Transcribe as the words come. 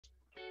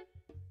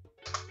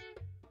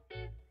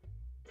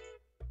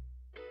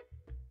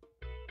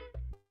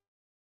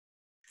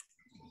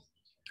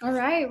All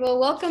right, well,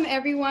 welcome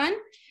everyone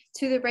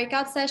to the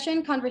breakout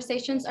session,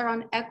 conversations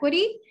around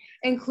equity,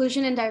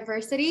 inclusion, and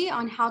diversity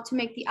on how to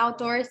make the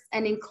outdoors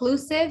an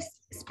inclusive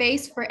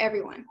space for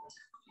everyone.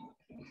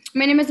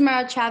 My name is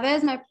Mara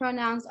Chavez, my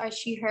pronouns are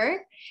she,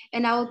 her,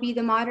 and I will be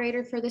the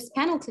moderator for this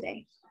panel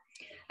today.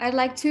 I'd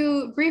like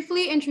to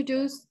briefly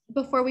introduce,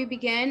 before we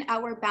begin,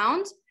 our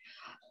bound,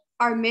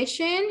 our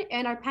mission,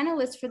 and our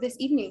panelists for this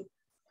evening.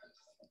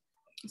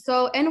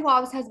 So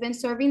NWOBS has been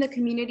serving the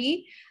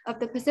community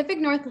of the Pacific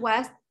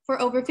Northwest for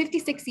over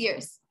 56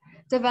 years,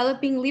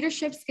 developing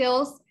leadership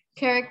skills,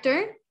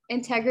 character,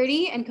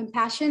 integrity, and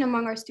compassion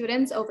among our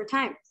students over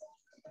time.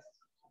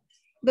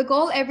 The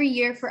goal every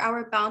year for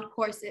our bound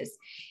courses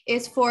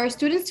is for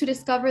students to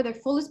discover their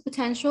fullest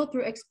potential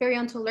through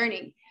experiential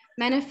learning,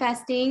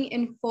 manifesting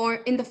in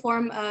the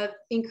form of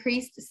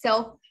increased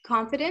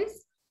self-confidence.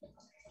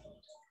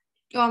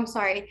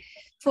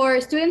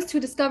 For students to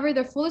discover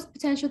their fullest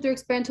potential through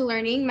experiential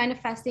learning,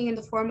 manifesting in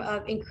the form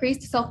of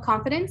increased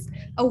self-confidence,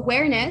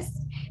 awareness,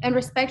 and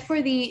respect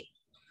for the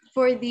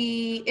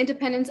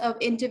independence of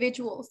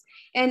individuals,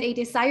 and a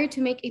desire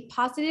to make a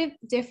positive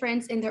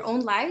difference in their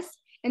own lives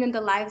and in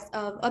the lives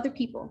of other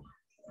people.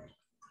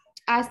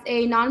 As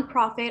a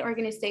nonprofit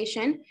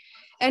organization,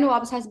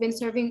 NWOBS has been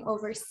serving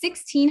over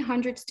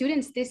 1,600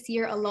 students this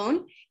year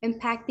alone,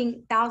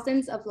 impacting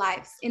thousands of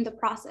lives in the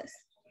process.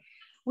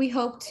 We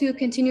hope to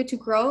continue to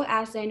grow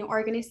as an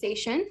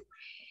organization,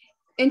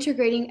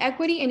 integrating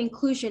equity and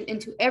inclusion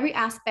into every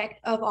aspect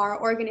of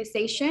our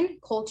organization,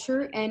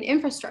 culture, and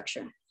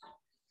infrastructure.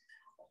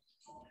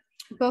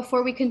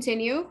 Before we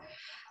continue,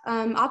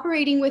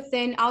 operating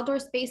within outdoor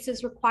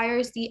spaces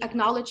requires the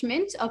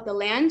acknowledgement of the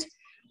land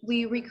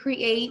we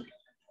recreate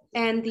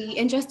and the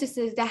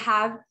injustices that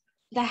have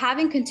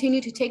and continue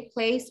to take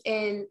place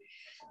in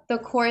our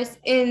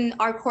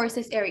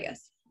courses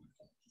areas.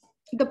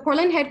 The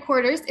Portland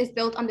headquarters is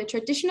built on the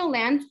traditional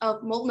lands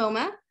of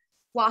Multnomah,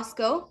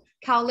 Wasco,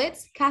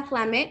 Cowlitz,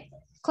 Cathlamet,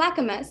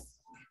 Clackamas,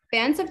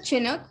 bands of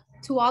Chinook,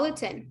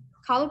 Tualatin,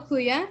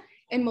 Kalapuya,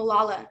 and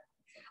Molalla,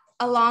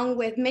 along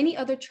with many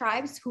other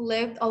tribes who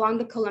lived along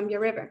the Columbia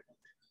River.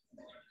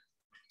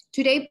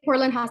 Today,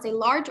 Portland has a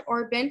large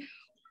urban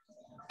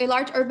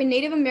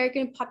Native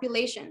American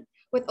population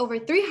with over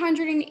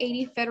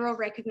 380 federal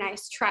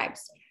recognized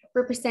tribes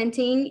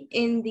representing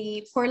in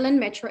the Portland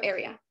metro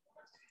area.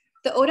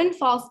 The Odin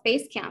Falls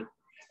Base Camp,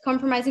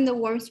 comprising the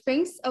Warm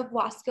Springs of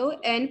Wasco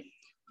and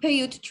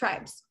Paiute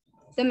tribes.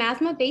 The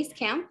Masma Base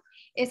Camp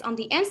is on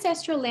the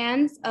ancestral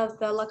lands of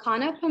the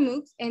Lakana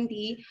Pamuk and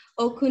the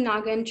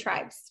Okanagan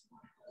tribes.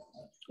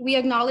 We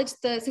acknowledge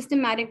the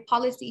systematic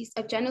policies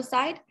of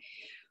genocide,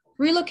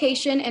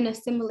 relocation, and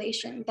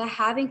assimilation that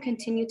have and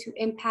continue to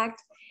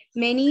impact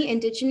many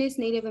Indigenous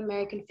Native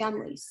American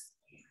families.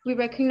 We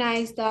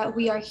recognize that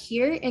we are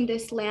here in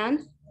this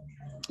land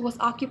was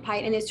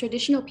occupied and its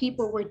traditional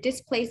people were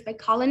displaced by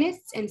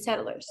colonists and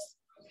settlers.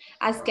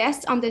 As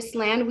guests on this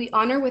land, we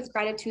honor with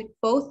gratitude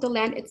both the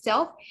land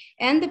itself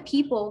and the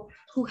people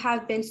who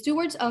have been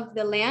stewards of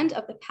the land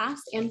of the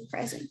past and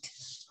present.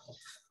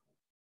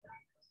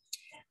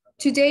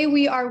 Today,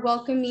 we are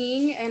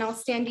welcoming an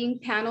outstanding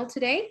panel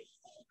today.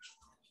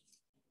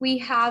 We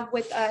have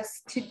with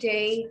us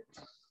today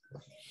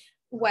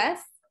Wes.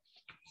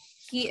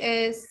 He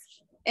is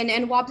an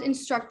NWOBS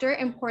instructor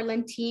and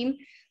Portland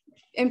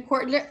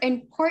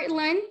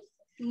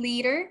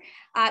leader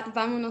at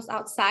Vamanos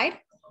outside.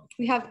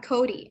 We have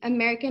Cody,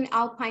 American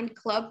Alpine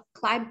Club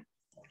Climb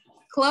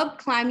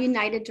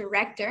United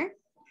Director.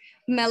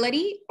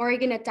 Melodie,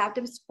 Oregon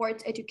Adaptive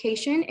Sports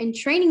Education and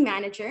Training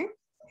Manager.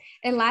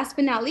 And last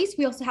but not least,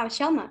 we also have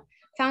Shelma,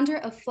 founder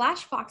of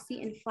Flash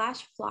Foxy and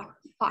Flash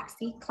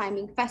Foxy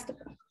Climbing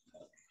Festival.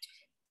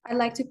 I'd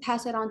like to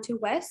pass it on to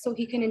Wes so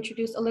he can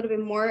introduce a little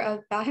bit more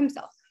about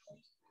himself.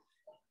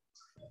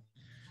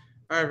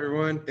 Hi,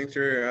 everyone. Thanks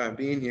for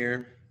being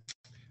here.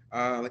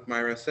 Like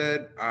Myra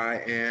said,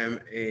 I am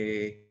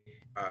a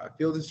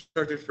field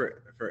instructor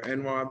for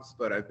NWOBS,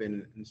 but I've been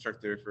an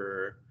instructor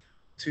for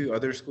two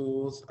other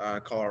schools,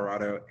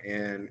 Colorado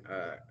and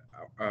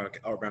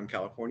around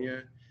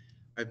California.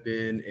 I've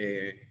been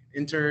an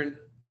intern,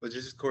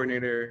 logistics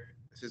coordinator,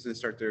 assistant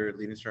instructor,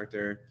 lead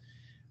instructor.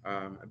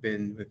 I've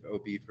been with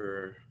OB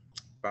for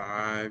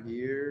 5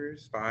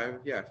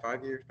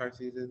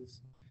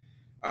 seasons.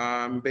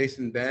 I'm based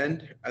in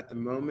Bend at the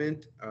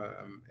moment,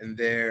 and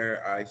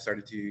there I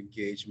started to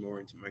engage more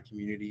into my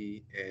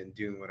community, and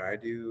doing what I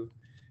do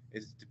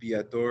is to be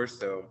outdoors.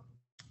 So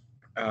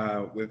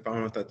with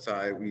Vamanos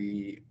outside,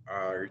 we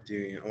are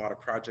doing a lot of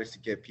projects to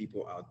get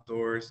people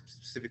outdoors,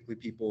 specifically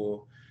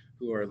people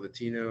who are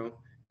Latino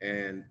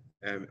and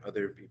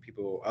other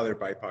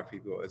BIPOC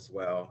people as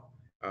well.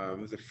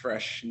 It's a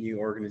fresh new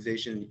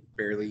organization,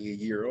 barely a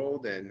year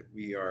old, and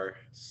we are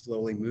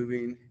slowly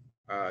moving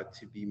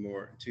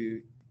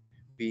to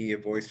be a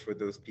voice for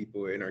those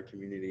people in our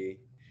community.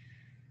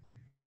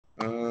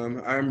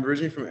 I'm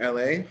originally from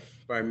LA,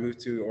 but I moved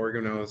to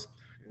Oregon when I was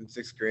in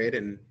 6th grade,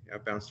 and I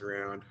bounced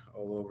around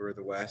all over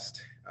the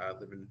West,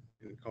 living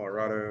in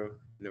Colorado,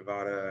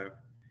 Nevada,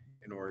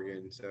 and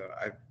Oregon. So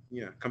I've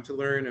yeah, come to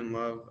learn and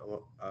love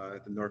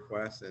the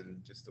Northwest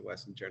and just the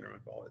West in general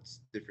with all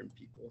its different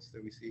peoples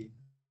that we see.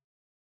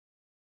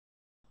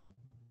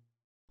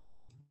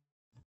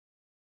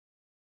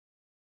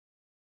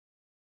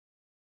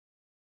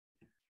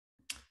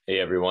 Hey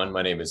everyone,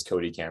 my name is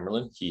Cody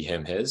Kaemmerlin, he,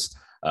 him, his,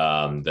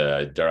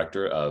 the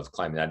director of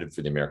Climb United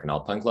for the American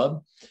Alpine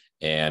Club.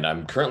 And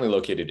I'm currently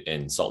located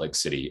in Salt Lake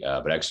City,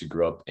 but I actually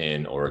grew up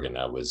in Oregon.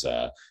 I was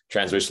a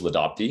transracial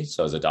adoptee,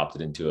 so I was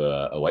adopted into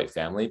a white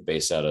family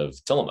based out of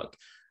Tillamook.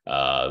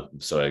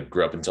 So I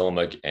grew up in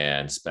Tillamook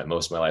and spent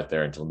most of my life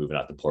there until moving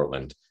out to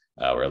Portland,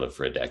 where I lived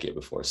for a decade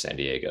before San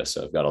Diego.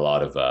 So I've got a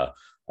lot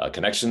of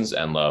connections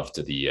and love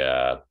to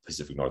the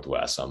Pacific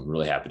Northwest. So I'm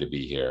really happy to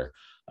be here.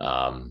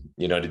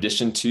 In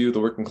addition to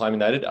the work in Climb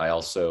United, I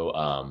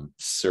also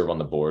serve on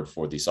the board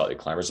for the Salt Lake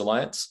Climbers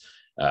Alliance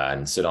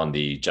and sit on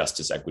the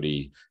Justice,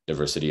 Equity,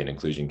 Diversity, and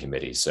Inclusion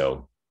Committee.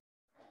 So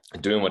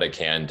doing what I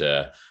can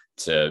to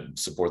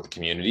support the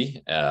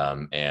community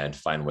and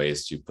find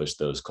ways to push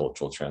those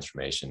cultural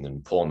transformation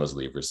and pull on those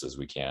levers as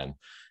we can.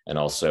 And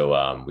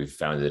also we've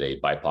founded a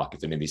BIPOC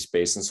affinity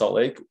space in Salt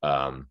Lake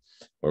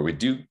where we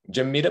do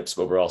gym meetups,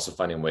 but we're also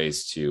finding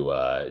ways to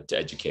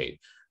educate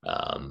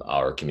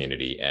our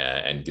community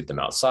and get them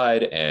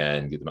outside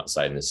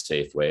in a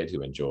safe way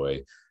to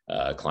enjoy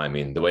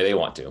climbing the way they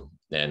want to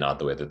and not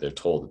the way that they're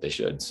told that they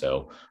should.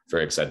 So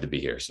very excited to be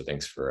here. So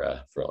thanks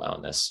for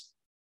allowing this.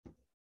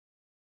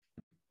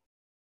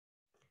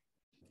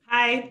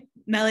 Hi,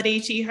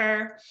 Melodie, she,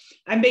 her.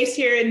 I'm based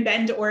here in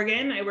Bend,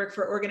 Oregon. I work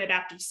for Oregon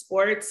Adaptive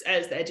Sports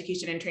as the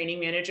education and training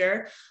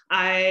manager.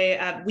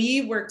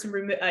 We work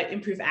to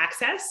improve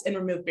access and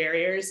remove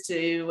barriers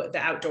to the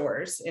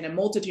outdoors in a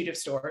multitude of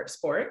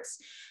sports.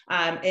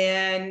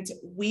 And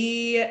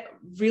we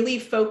really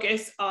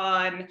focus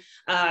on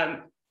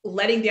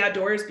letting the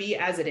outdoors be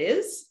as it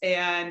is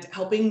and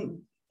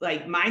helping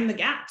mind the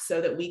gap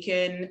so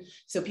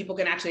people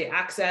can actually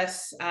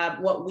access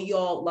what we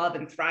all love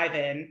and thrive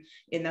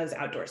in those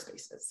outdoor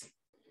spaces.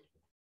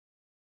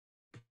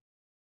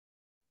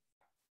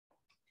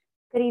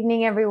 Good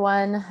evening,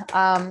 everyone.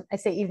 I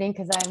say evening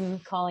because I'm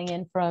calling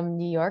in from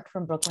New York,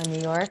 from Brooklyn,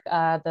 New York,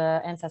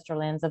 the ancestral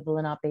lands of the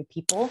Lenape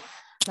people.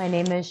 My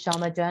name is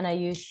Shelma Jen. I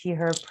use she,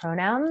 her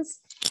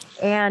pronouns.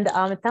 And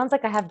it sounds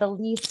like I have the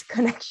least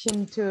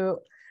connection to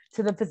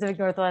the Pacific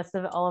Northwest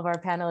of all of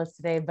our panelists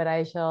today, but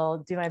I shall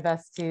do my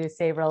best to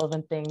say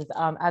relevant things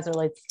as it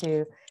relates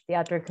to the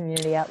outdoor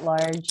community at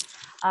large.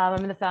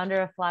 I'm the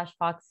founder of Flash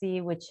Foxy,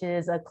 which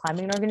is a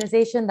climbing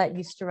organization that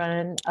used to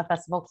run a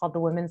festival called the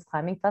Women's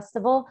Climbing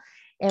Festival.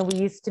 And we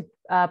used to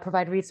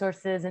provide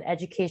resources and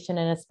education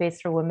in a space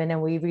for women.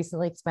 And we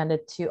recently expanded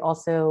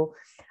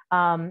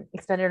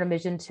our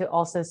mission to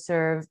also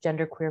serve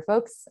genderqueer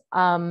folks.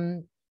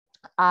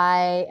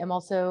 I am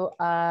also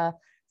a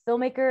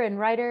filmmaker and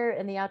writer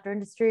in the outdoor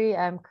industry.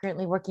 I'm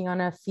currently working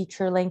on a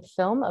feature-length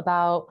film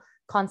about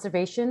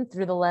conservation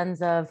through the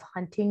lens of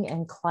hunting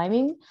and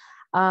climbing.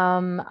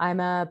 I'm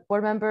a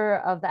board member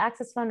of the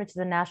Access Fund, which is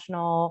a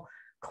national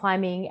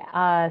climbing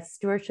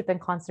stewardship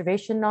and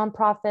conservation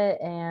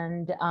nonprofit,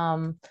 and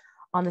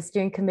on the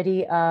steering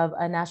committee of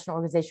a national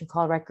organization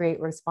called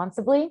Recreate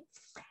Responsibly.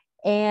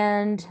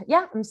 And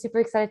yeah, I'm super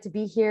excited to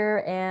be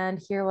here and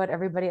hear what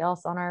everybody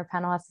else on our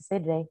panel has to say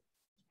today.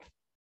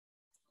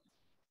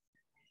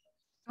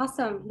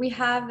 Awesome. We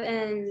have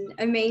an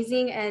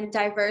amazing and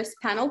diverse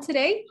panel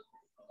today.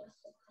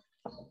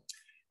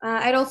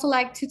 I'd also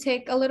like to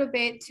take a little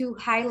bit to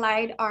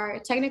highlight our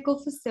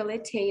technical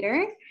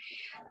facilitator.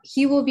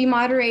 He will be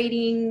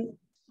moderating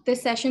the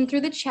session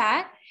through the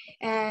chat.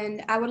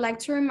 And I would like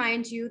to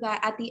remind you that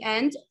at the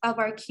end of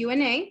our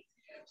Q&A,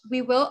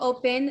 we will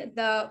open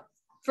the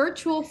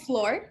virtual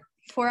floor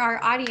for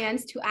our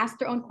audience to ask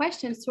their own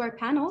questions to our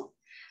panel.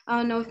 I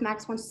don't know if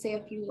Max wants to say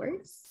a few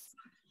words.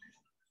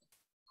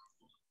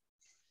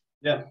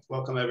 Yeah,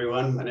 welcome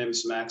everyone. My name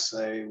is Max.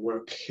 I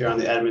work here on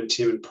the admin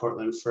team in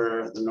Portland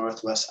for the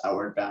Northwest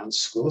Outward Bound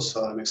School.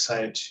 So I'm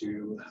excited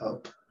to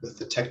help with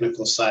the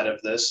technical side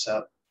of this,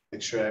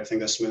 make sure everything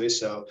goes smoothly.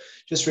 So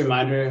just a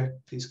reminder,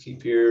 please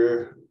keep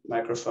your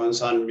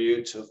microphones on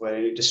mute to avoid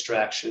any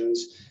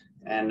distractions.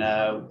 And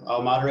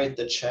I'll moderate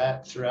the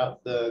chat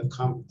throughout the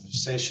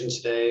conversation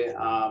today.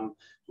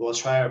 We'll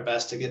try our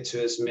best to get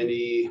to as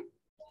many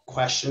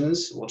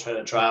questions. We'll try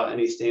to draw out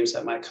any themes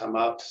that might come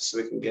up so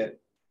we can get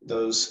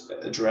those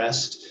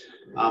addressed,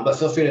 but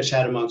feel free to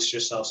chat amongst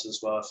yourselves as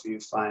well if you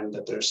find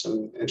that there's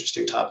some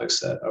interesting topics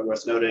that are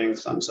worth noting,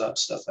 thumbs up,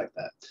 stuff like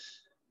that.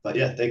 But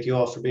yeah, thank you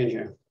all for being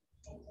here.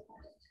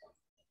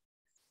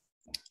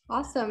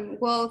 Awesome.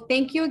 Well,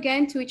 thank you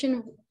again to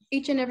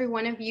each and every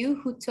one of you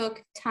who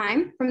took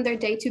time from their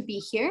day to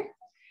be here.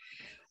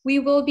 We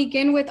will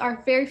begin with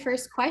our very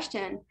first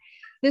question.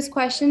 This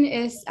question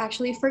is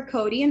actually for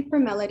Cody and for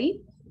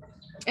Melodie,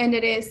 and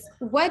it is,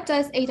 what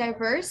does a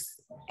diverse,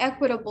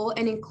 equitable,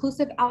 and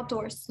inclusive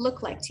outdoors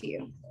look like to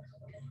you?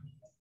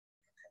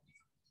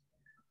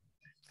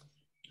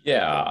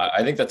 Yeah,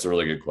 I think that's a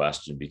really good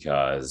question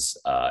because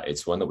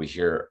it's one that we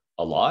hear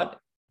a lot,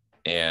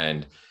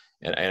 and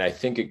And I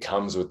think it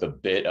comes with a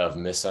bit of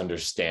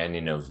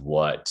misunderstanding of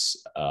what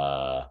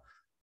the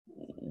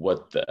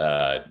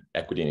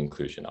equity and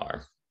inclusion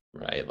are,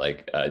 right?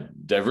 Like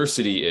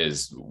diversity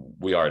is,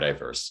 we are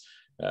diverse.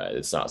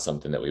 It's not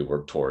something that we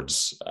work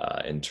towards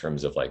in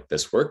terms of like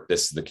this work,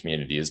 the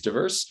community is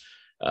diverse.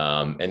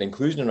 And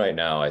inclusion right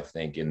now, I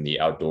think in the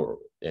outdoor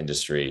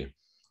industry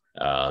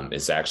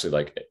is actually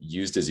like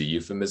used as a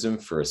euphemism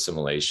for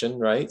assimilation,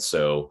 right?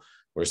 So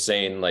we're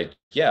saying like,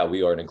 yeah,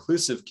 we are an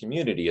inclusive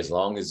community as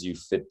long as you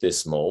fit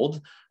this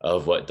mold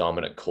of what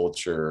dominant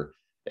culture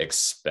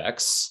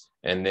expects,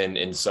 and then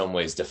in some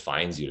ways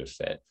defines you to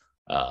fit.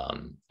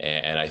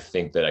 And I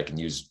think that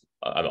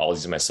I'll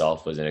use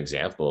myself as an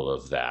example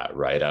of that,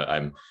 right?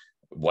 I'm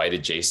white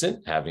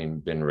adjacent,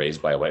 having been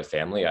raised by a white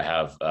family. I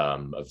have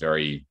a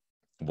very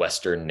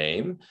Western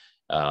name.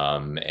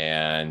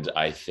 And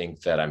I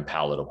think that I'm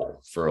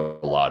palatable for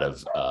a lot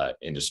of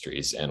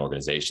industries and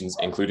organizations,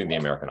 including the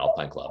American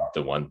Alpine Club,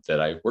 the one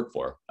that I work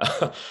for.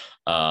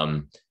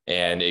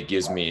 And it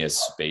gives me a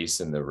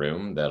space in the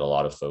room that a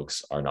lot of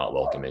folks are not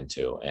welcome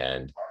into.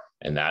 And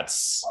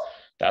that's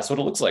what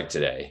it looks like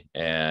today.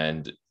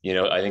 And,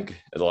 I think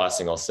the last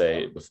thing I'll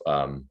say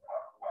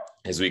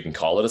is we can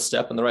call it a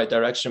step in the right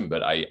direction,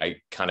 but I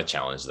kind of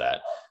challenge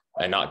that.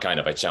 I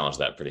challenge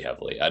that pretty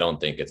heavily. I don't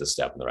think it's a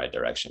step in the right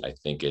direction. I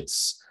think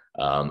it's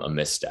a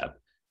misstep.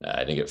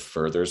 I think it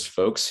furthers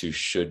folks who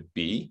should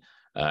be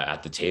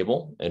at the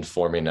table,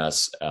 informing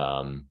us,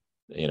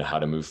 how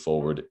to move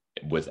forward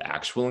with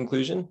actual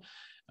inclusion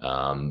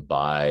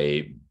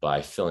by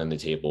filling the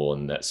table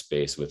in that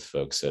space with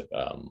folks that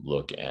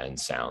look and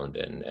sound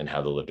and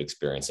have the lived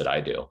experience that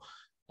I do.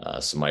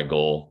 So my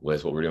goal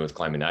with what we're doing with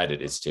Climb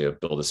United is to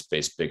build a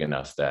space big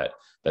enough that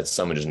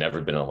someone who's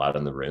never been allowed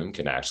in the room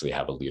can actually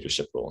have a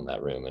leadership role in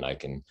that room, and I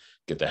can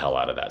get the hell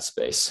out of that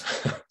space.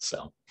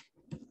 So.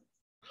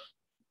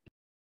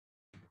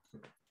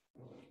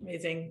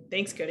 Amazing.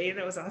 Thanks, Cody.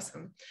 That was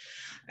awesome.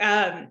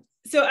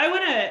 So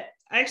I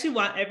actually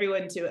want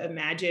everyone to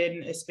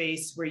imagine a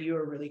space where you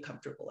are really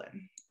comfortable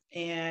in.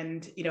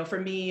 And, for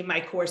me,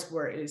 my core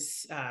sport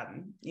is,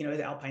 is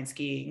alpine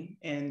skiing,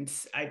 and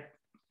I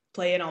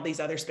play in all these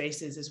other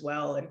spaces as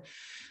well. And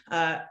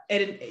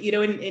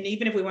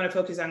even if we want to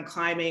focus on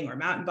climbing or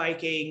mountain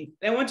biking,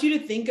 I want you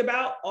to think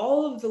about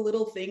all of the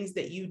little things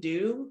that you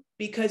do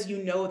because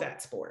you know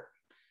that sport.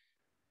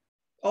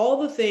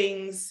 All the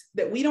things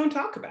that we don't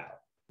talk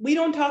about. We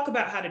don't talk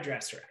about how to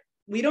dress right.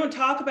 We don't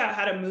talk about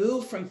how to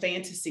move from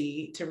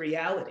fantasy to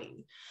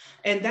reality.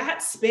 And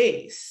that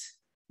space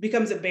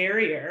becomes a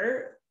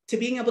barrier to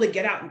being able to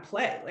get out and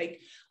play.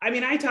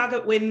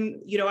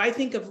 I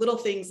think of little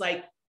things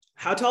like,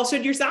 how tall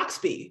should your socks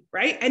be,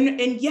 right?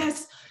 And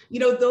yes,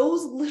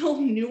 those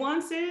little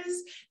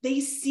nuances,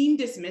 they seem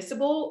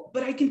dismissible,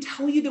 but I can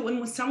tell you that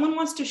when someone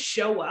wants to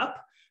show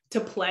up to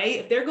play,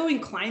 if they're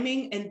going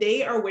climbing and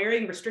they are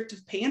wearing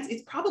restrictive pants,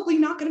 it's probably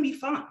not going to be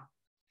fun.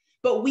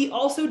 But we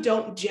also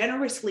don't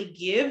generously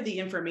give the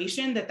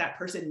information that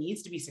person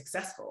needs to be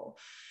successful.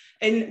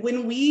 And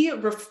when we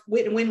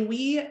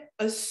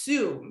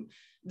assume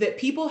that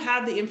people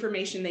have the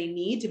information they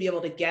need to be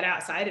able to get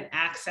outside and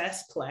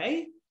access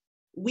play,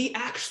 we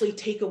actually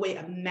take away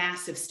a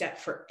massive step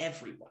for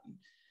everyone.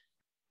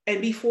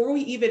 And before we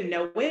even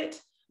know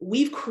it,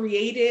 we've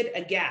created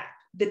a gap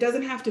that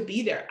doesn't have to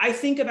be there. I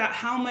think about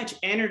how much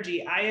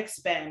energy I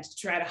expend to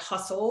try to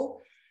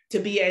hustle to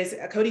be, as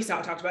Cody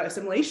talked about,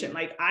 assimilation.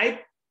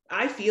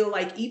 I feel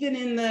like even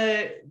in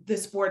the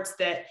sports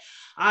that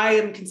I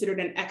am considered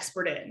an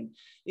expert in,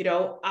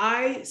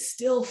 I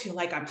still feel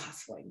like I'm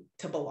hustling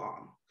to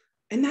belong.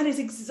 And that is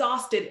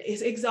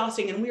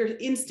exhausting. And we are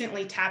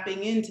instantly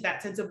tapping into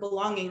that sense of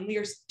belonging. We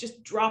are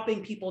just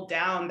dropping people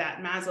down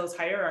that Maslow's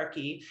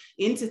hierarchy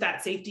into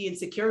that safety and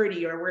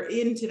security, or we're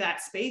into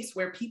that space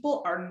where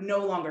people are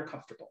no longer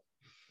comfortable.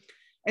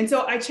 And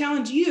so I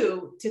challenge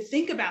you to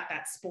think about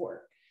that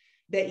sport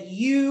that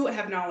you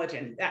have knowledge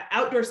in, that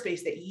outdoor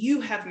space that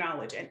you have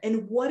knowledge in,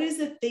 and what is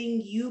the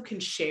thing you can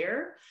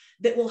share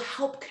that will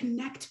help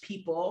connect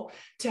people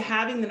to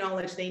having the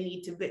knowledge they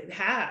need to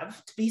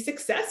have to be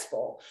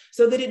successful,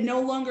 so that it no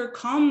longer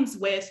comes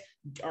with,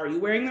 are you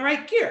wearing the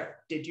right gear?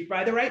 Did you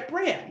buy the right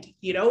brand?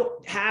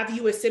 Have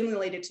you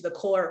assimilated to the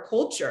core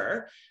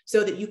culture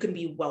so that you can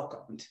be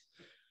welcomed?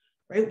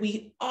 Right?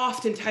 We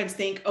oftentimes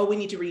think, we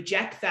need to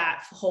reject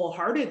that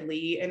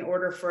wholeheartedly in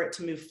order for it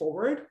to move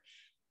forward.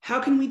 How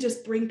can we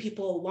just bring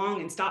people along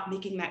and stop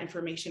making that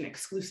information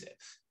exclusive?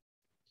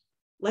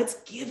 Let's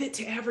give it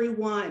to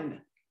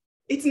everyone.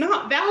 It's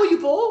not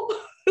valuable.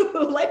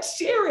 Let's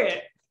share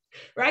it,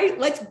 right?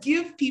 Let's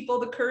give people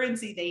the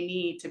currency they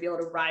need to be able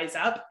to rise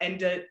up and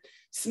to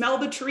smell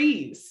the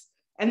trees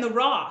and the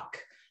rock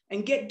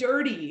and get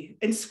dirty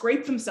and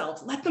scrape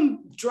themselves. Let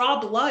them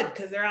draw blood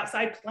because they're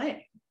outside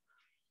playing.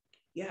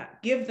 Yeah,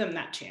 give them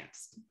that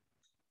chance.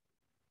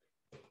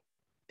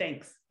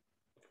 Thanks.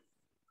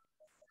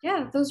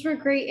 Yeah, those were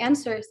great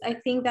answers. I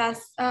think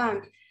that's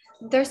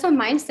there's a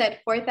mindset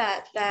for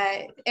that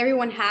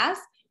everyone has,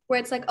 where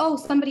it's like, oh,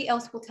 somebody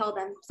else will tell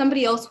them,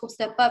 somebody else will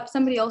step up,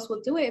 somebody else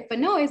will do it. But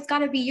no, it's got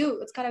to be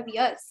you. It's got to be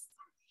us.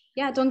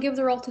 Yeah, don't give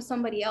the role to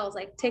somebody else.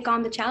 Like, take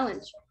on the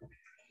challenge.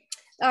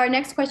 Our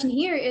next question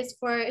here is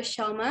for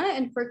Shelma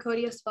and for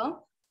Cody as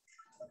well.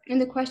 And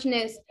the question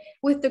is,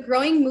 with the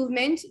growing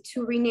movement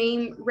to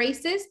rename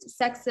racist,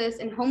 sexist,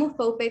 and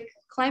homophobic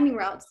climbing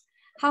routes,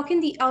 how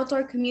can the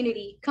outdoor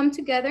community come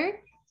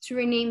together to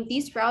rename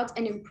these routes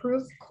and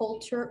improve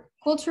culture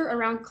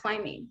around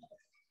climbing?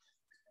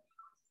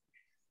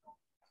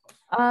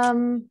 I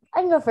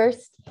can go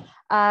first.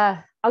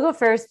 I'll go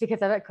first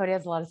because I bet Cody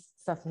has a lot of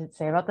stuff to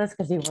say about this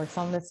because he works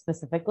on this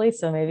specifically.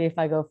 So maybe if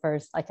I go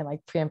first, I can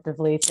like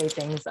preemptively say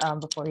things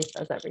before he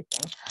says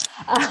everything.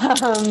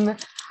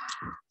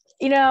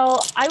 You know,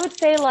 I would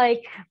say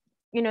like,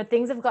 you know,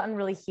 things have gotten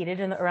really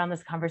heated around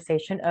this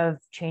conversation of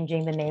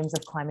changing the names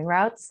of climbing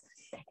routes.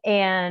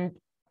 And,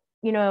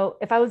 you know,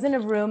 if I was in a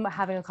room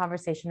having a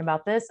conversation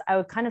about this, I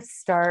would kind of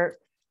start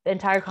the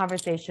entire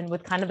conversation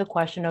with kind of the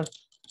question of,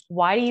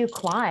 why do you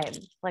climb?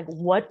 Like,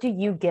 what do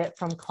you get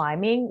from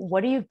climbing?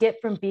 What do you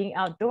get from being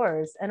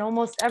outdoors? And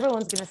almost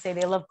everyone's going to say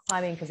they love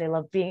climbing because they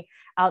love being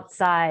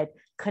outside,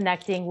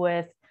 connecting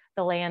with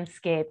the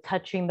landscape,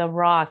 touching the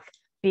rock,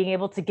 being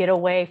able to get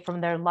away from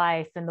their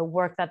life and the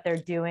work that they're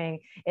doing.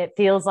 It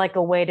feels like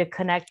a way to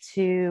connect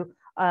to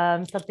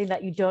something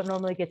that you don't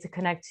normally get to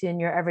connect to in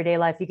your everyday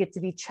life. You get to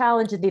be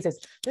challenged in these.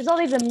 There's all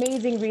these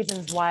amazing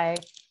reasons why,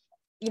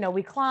 you know,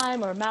 we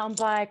climb or mountain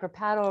bike or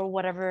paddle or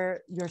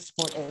whatever your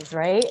sport is,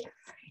 right?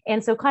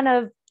 And so kind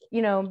of,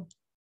 you know,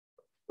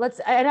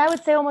 and I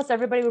would say almost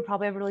everybody would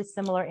probably have really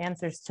similar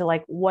answers to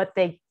like what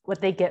they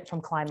get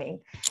from climbing.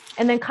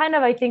 And then kind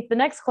of, I think the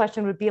next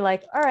question would be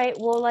like, all right,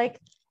 well, like,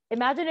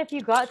 imagine if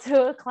you got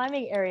to a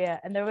climbing area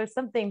and there was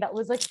something that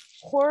was like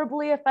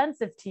horribly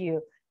offensive to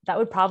you. That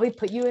would probably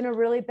put you in a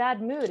really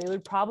bad mood. It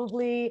would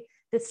probably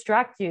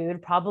distract you. It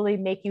would probably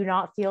make you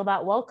not feel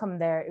that welcome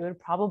there. It would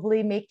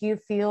probably make you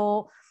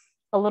feel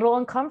a little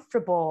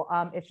uncomfortable.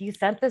 If you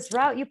sent this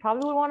route, you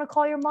probably would want to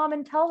call your mom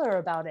and tell her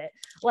about it.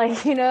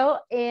 Like, you know,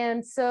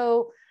 and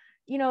so,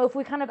 you know, if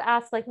we kind of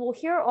ask like, well,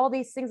 here are all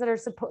these things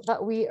that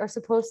we are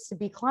supposed to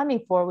be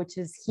climbing for, which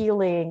is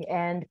healing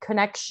and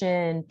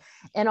connection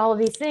and all of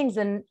these things.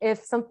 And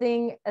if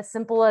something as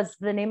simple as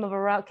the name of a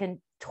route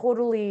can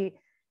totally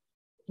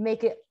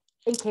make it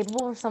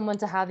incapable for someone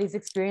to have these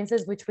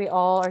experiences, which we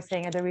all are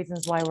saying are the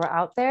reasons why we're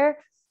out there,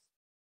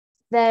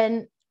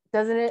 then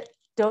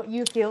don't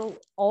you feel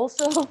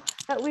also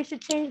that we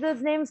should change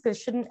those names?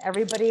 Because shouldn't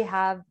everybody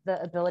have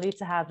the ability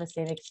to have the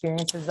same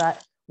experiences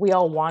that we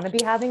all want to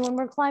be having when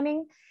we're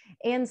climbing?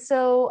 And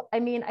so, I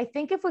mean, I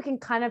think if we can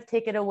kind of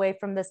take it away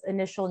from this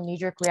initial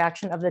knee-jerk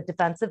reaction of the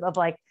defensive of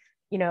like,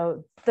 you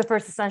know, the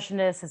first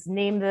ascensionist has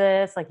named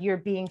this, like you're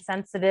being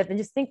sensitive, and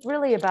just think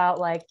really about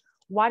like,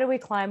 why do we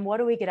climb? What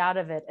do we get out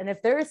of it? And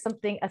if there is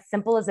something as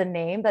simple as a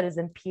name that is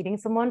impeding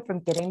someone from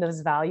getting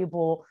those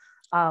valuable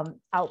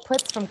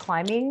outputs from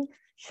climbing,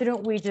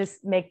 shouldn't we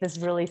just make this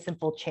really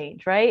simple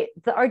change, right?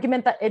 The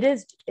argument that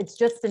it's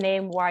just a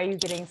name, why are you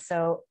getting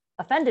so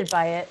offended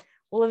by it?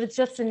 Well, if it's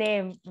just a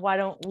name, why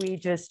don't we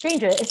just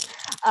change it?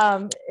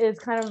 Is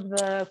kind of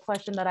the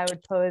question that I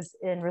would pose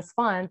in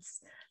response.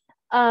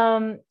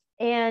 And,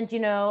 you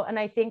know, and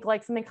I think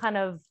like something kind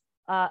of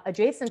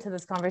adjacent to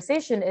this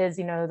conversation is,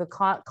 you know, the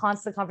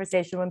constant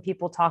conversation when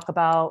people talk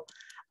about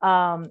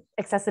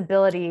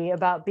accessibility,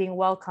 about being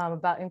welcome,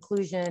 about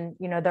inclusion.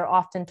 You know, they're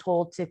often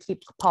told to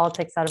keep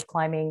politics out of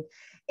climbing.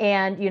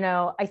 And, you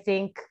know, I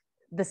think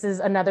this is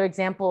another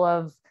example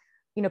of,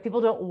 you know,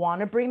 people don't want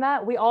to bring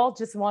that. We all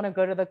just want to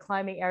go to the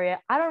climbing area.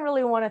 I don't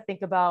really want to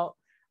think about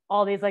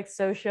all these like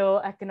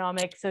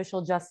socio-economic,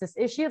 social justice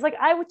issues. Like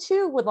I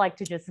too would like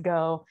to just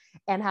go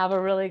and have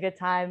a really good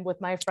time with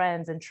my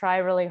friends and try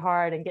really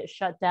hard and get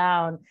shut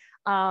down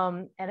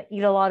and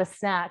eat a lot of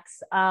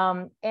snacks.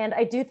 And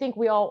I do think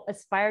we all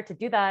aspire to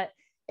do that.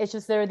 It's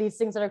just there are these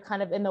things that are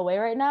kind of in the way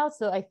right now.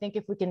 So I think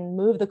if we can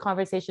move the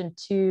conversation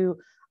to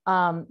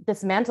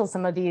dismantle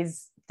some of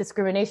these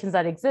discriminations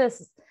that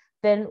exist,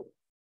 then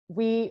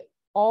we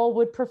all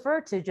would prefer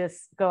to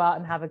just go out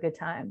and have a good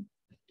time.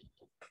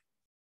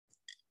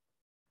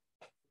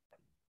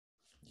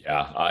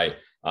 Yeah,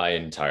 I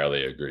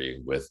entirely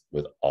agree with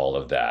all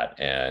of that.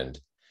 And,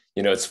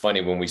 you know, it's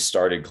funny, when we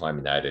started Climb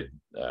United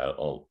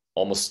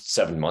almost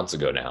 7 months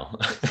ago now,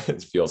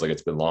 it feels like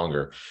it's been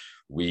longer.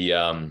 We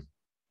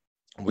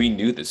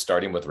knew that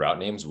starting with route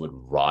names would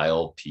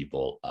rile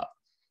people up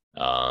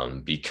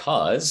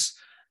because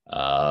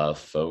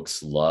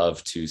folks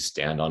love to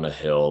stand on a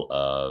hill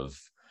of,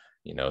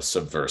 you know,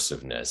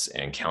 subversiveness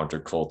and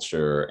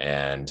counterculture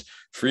and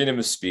freedom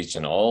of speech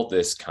and all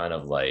this kind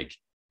of like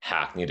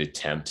hackneyed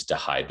attempt to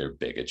hide their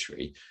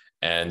bigotry.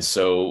 And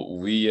so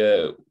we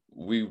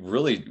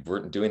really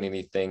weren't doing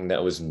anything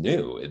that was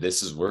new.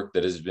 This is work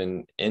that has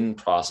been in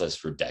process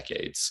for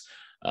decades.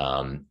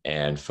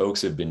 And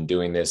folks have been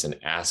doing this and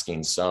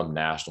asking some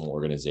national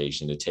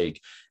organization to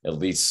take at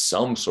least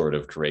some sort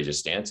of courageous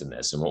stance in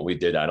this. And what we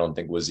did, I don't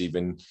think was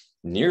even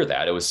near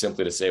that. It was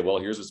simply to say, well,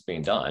 here's what's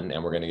being done,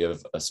 and we're going to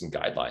give some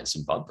guidelines,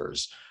 some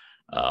bumpers.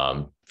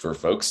 for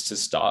folks to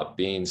stop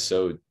being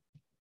so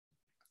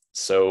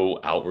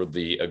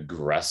outwardly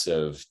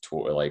aggressive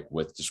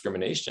with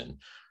discrimination.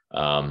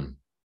 And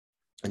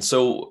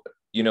so,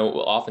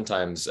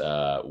 oftentimes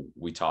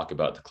we talk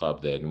about the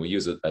club and we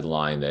use a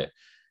line that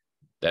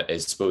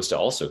is supposed to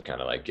also kind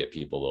of like get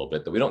people a little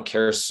bit, that we don't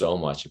care so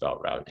much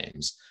about route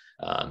names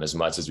as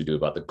much as we do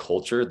about the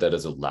culture that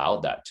has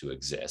allowed that to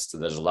exist,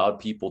 that has allowed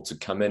people to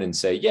come in and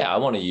say, yeah, I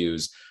want to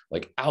use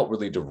like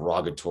outwardly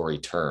derogatory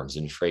terms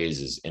and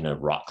phrases in a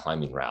rock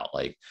climbing route.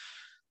 Like,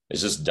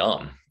 it's just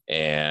dumb.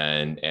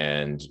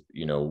 And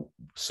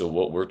so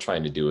what we're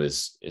trying to do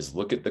is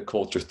look at the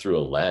culture through a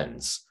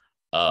lens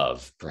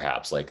of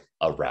perhaps like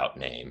a route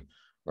name,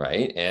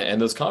 right?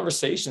 And those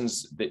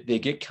conversations, they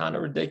get kind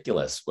of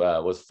ridiculous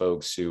with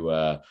folks who,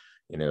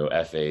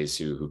 FAs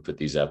who put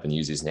these up and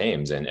use these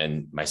names,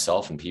 and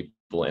myself and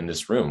people in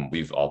this room,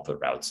 we've all put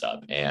routes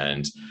up,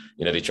 and,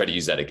 they try to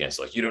use that against,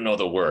 like, you don't know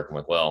the work. I'm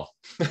like, well,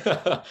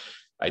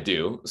 I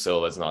do. So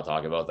let's not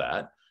talk about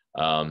that.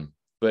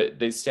 But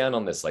they stand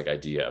on this like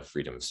idea of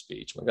freedom of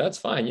speech. Like, that's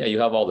fine. Yeah, you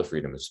have all the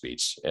freedom of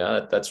speech.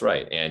 Yeah, that's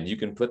right. And you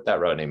can put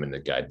that route name in the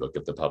guidebook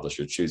if the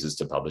publisher chooses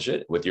to publish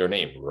it with your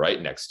name right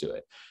next to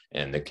it.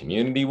 And the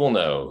community will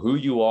know who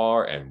you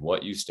are and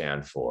what you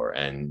stand for.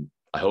 And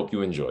I hope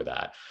you enjoy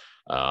that.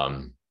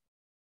 And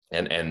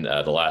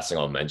the last thing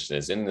I'll mention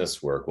is, in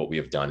this work, what we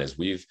have done is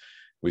we've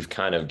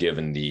kind of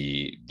given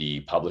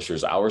the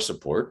publishers our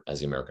support as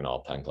the American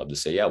Alpine Club to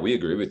say, yeah, we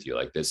agree with you.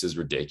 Like, this is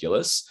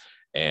ridiculous.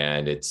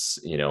 And it's,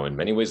 in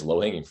many ways,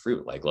 low-hanging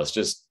fruit. Like, let's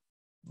just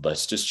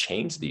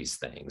change these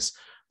things.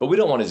 But we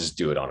don't want to just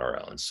do it on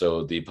our own.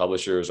 So the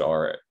publishers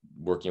are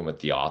working with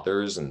the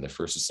authors and the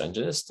first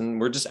ascensionists, and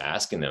we're just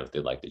asking them if they'd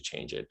like to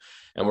change it.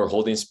 And we're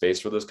holding space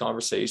for those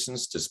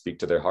conversations to speak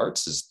to their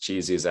hearts, as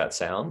cheesy as that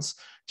sounds,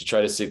 to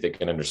try to see if they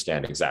can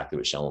understand exactly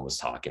what Shelma was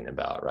talking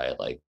about, right?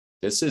 Like,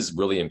 this is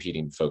really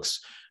impeding folks'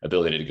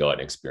 ability to go out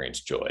and experience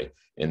joy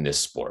in this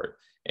sport.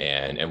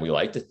 And we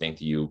like to think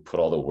that you put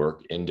all the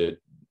work into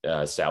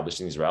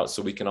establishing these routes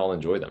so we can all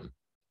enjoy them.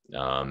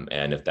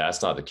 And if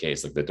that's not the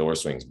case, like, the door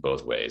swings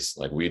both ways.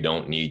 Like, we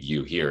don't need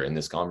you here in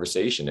this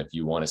conversation if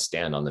you want to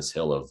stand on this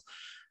hill of,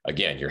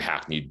 again, your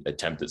hackneyed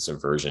attempt at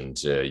subversion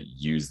to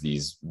use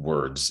these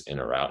words in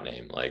a route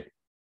name. Like,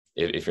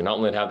 if you're not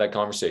willing to have that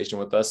conversation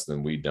with us,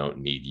 then we don't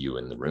need you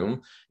in the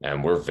room.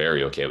 And we're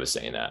very okay with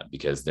saying that,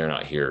 because they're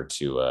not here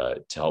to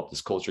help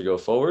this culture go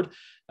forward.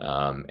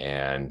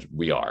 And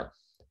we are.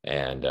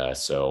 And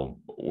so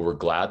we're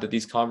glad that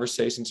these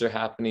conversations are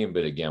happening.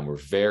 But again, we're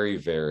very,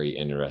 very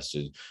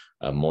interested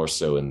more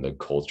so in the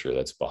culture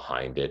that's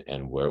behind it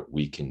and where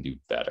we can do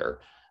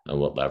better and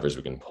what levers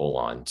we can pull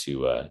on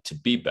to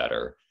be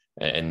better,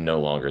 and no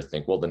longer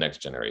think, well, the next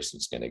generation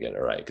is going to get it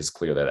right, because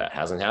clearly that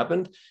hasn't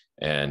happened.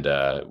 And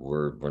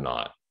we're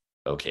not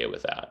okay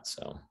with that.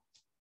 So.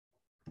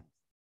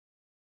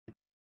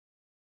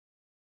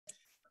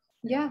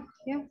 Yeah.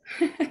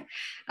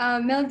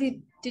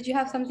 Melodie, did you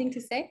have something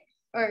to say?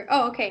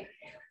 Okay.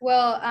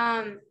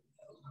 Well,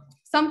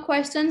 some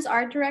questions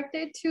are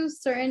directed to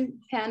certain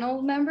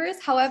panel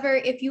members. However,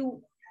 if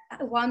you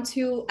want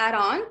to add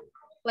on,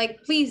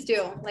 like, please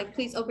do. Like,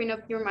 please open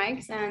up your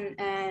mics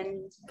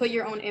and put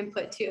your own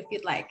input too, if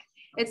you'd like.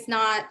 It's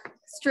not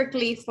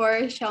strictly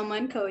for Shelma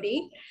and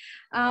Cody.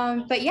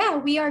 But yeah,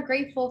 we are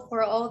grateful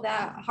for all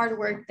that hard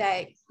work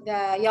that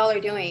y'all are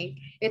doing.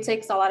 It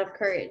takes a lot of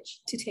courage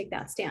to take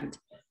that stand.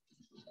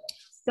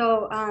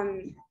 So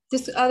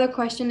this other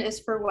question is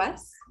for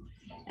Wes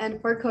and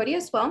for Cody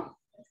as well.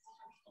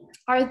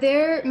 Are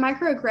there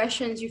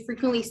microaggressions you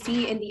frequently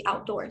see in the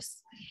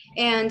outdoors?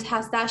 And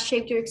has that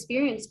shaped your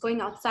experience going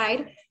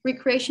outside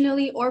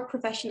recreationally or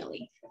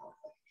professionally?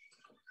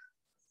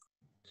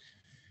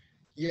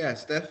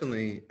 Yes,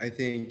 definitely. I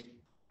think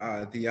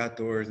the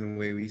outdoors and the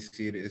way we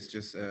see it is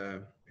just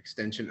an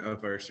extension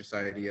of our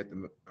society at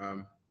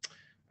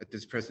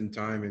this present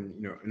time.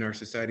 And, in our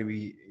society,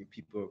 we,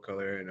 people of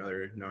color and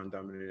other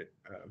non-dominant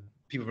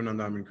people from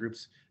non-dominant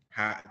groups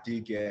do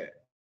get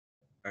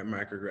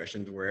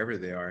microaggressions wherever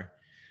they are.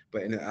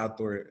 But in the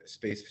outdoor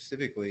space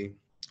specifically,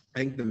 I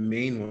think the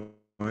main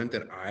one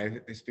that I've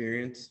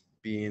experienced,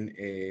 being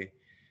a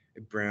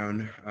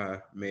brown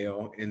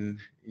male in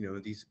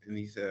these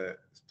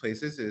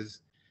places,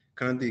 is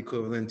kind of the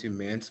equivalent to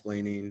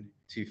mansplaining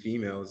to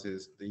females,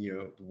 is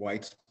the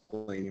white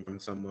splaining from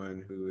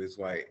someone who is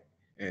white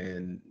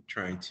and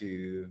trying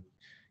to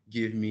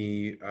give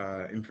me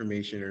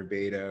information or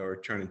data, or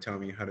trying to tell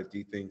me how to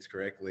do things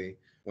correctly,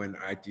 when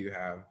I do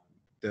have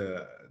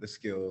the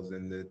skills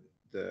and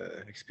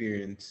the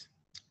experience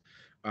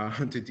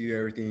to do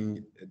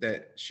everything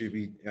that should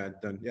be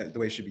done, the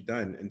way it should be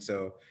done. And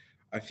so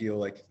I feel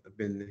like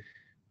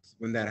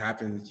when that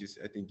happens,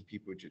 I think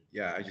people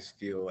I just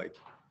feel like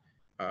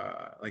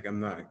I'm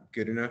not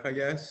good enough, I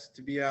guess,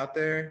 to be out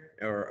there,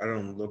 or I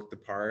don't look the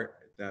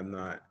part, that I'm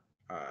not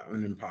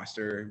an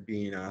imposter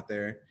being out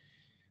there.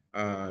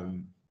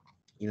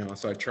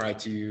 So I try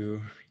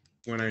to,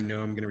 when I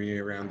know I'm going to be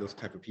around those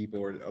type of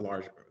people, or a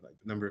large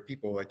number of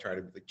people, I try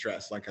to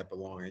dress like I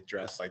belong. I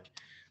dress like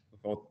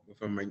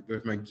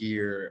with my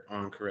gear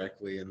on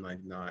correctly and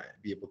like not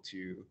be able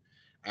to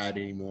add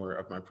any more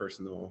of my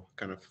personal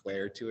kind of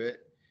flair to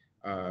it.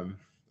 I'm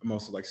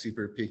also like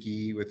super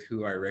picky with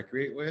who I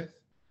recreate with.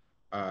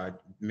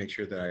 Make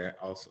sure that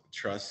I also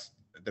trust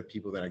the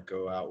people that I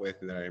go out with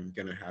and that I'm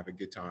gonna have a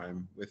good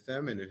time with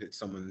them. And if it's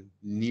someone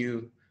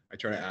new, I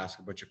try to ask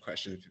a bunch of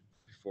questions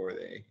before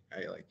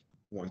I like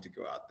want to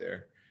go out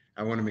there.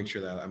 I want to make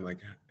sure that I'm like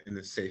in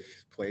a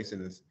safe place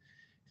and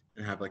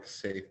have like a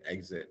safe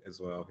exit as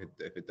well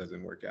if it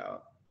doesn't work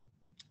out.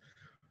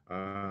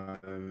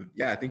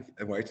 Yeah, I think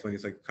a white flame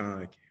is like kind of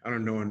like I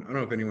don't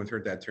know if anyone's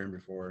heard that term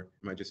before.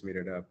 I might just made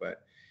it up,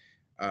 but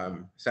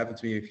it's happened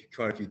to me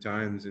quite a few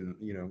times, and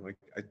you know, like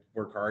I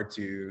work hard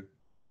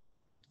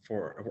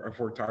I've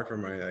worked hard for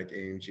my like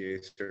AMGA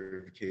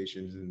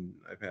certifications, and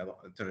I've had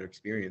a ton of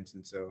experience,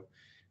 and so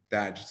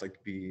that just like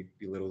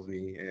belittles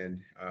me. And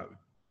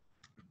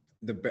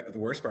the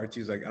worst part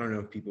too is like I don't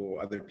know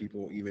if other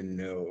people even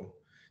know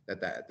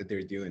that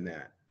they're doing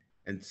that,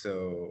 and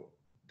so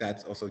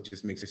that's also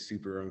just makes it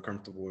super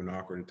uncomfortable and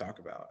awkward to talk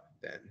about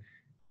then.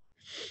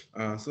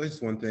 So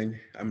that's one thing.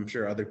 I'm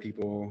sure other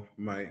people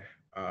might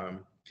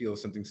feel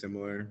something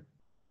similar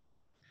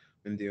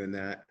when doing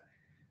that.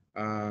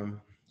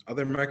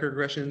 Other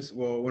microaggressions.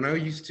 Well, when I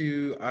used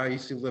to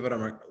live out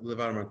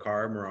of my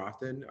car more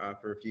often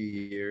for a few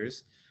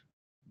years,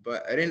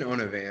 but I didn't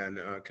own a van.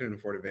 Couldn't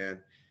afford a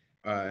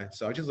van,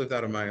 so I just lived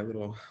out of my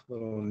little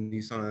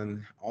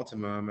Nissan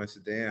Altima, my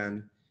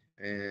sedan,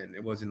 and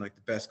it wasn't like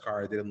the best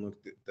car. It didn't look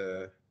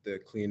the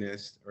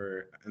cleanest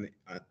or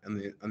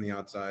on the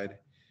outside.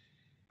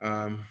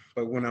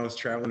 But when I was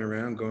traveling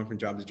around, going from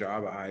job to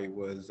job, I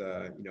was,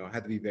 I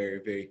had to be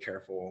very, very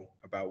careful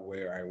about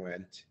where I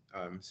went,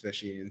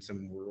 especially in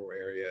some rural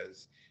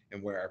areas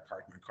and where I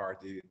parked my car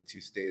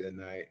to stay the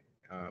night.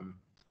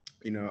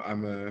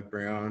 I'm a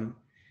brown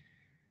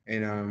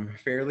and I'm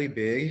fairly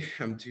big.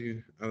 I'm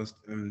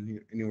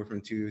anywhere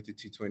from 2 to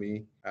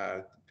 220,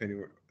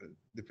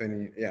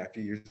 depending, a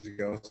few years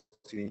ago.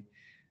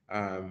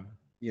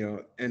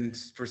 And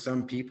for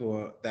some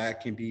people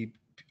that could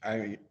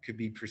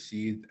be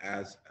perceived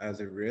as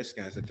a risk,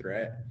 as a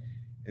threat.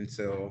 And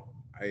so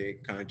I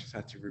kind of just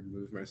had to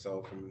remove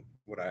myself from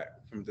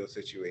those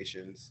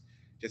situations,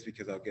 just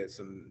because I'll get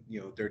some,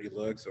 dirty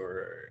looks,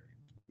 or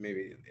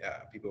maybe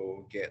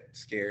people get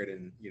scared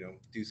and,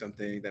 do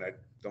something that I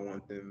don't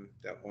want them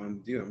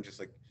to do. I'm just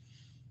like,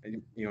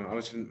 I'm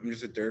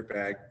just a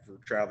dirtbag for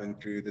traveling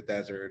through the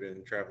desert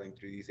and traveling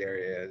through these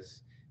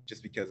areas,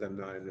 just because I'm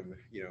not I'm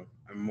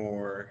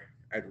more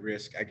at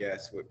risk, I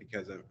guess,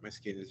 because my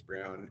skin is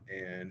brown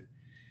and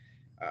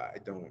I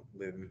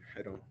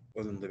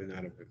wasn't living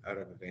out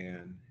of a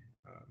van.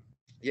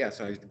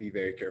 So I have to be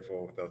very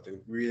careful with those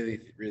and really,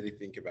 really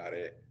think about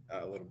it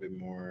a little bit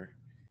more,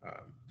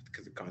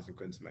 because the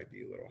consequence might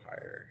be a little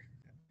higher.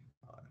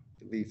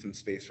 Leave some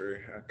space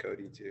for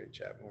Cody to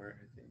chat more,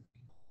 I think.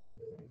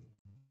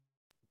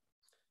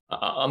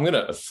 I'm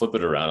gonna flip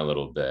it around a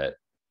little bit,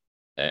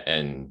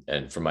 and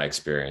from my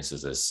experience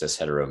as a cis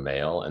hetero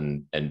male,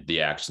 and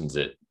the actions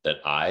that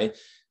I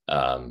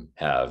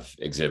have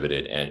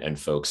exhibited, and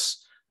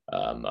folks,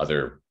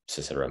 other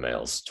cis hetero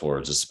males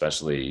towards,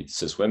 especially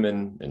cis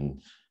women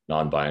and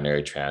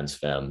non-binary, trans,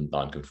 femme,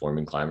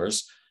 non-conforming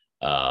climbers,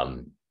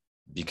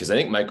 because I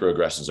think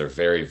microaggressions are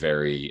very,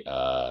 very,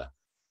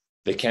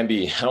 they can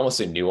be, I don't want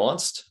to say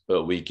nuanced,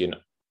 but we can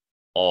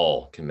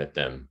all commit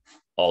them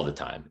all the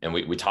time. And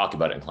we talk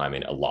about it in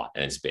climbing a lot,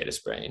 and it's beta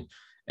spraying.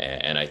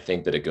 And I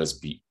think that it goes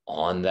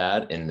beyond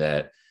that, in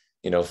that,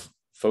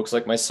 folks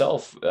like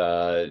myself,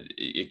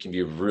 it can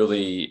be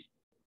really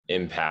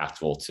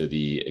impactful to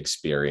the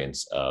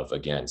experience of,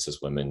 again,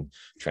 cis women,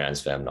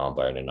 trans, femme,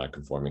 non-binary, and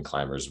non-conforming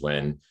climbers,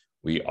 when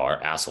we are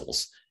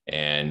assholes.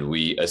 And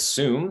we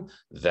assume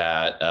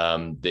that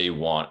they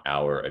want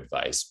our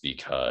advice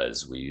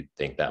because we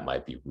think that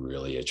might be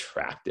really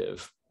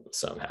attractive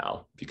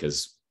somehow.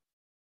 Because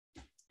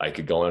I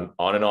could go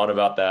on and on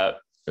about that.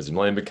 There's a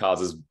million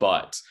causes,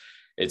 but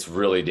it's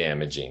really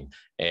damaging.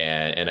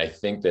 And I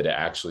think that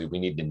actually we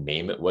need to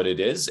name it what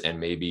it is. And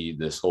maybe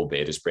this whole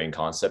beta spraying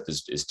concept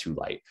is too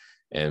light.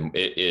 And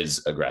it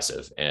is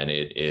aggressive, and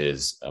it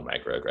is a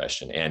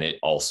microaggression. And it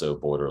also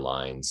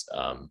borderlines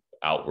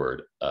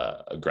outward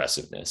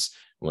aggressiveness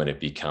when it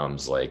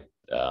becomes like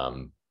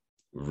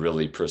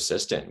really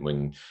persistent,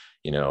 when,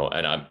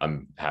 and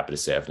I'm happy to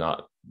say I've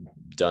not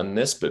done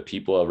this, but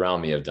people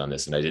around me have done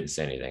this, and I didn't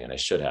say anything, and I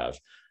should have,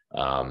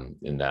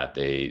 in that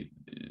they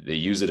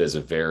use it as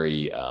a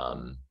very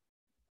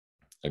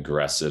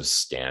aggressive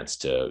stance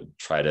to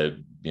try to,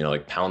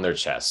 like pound their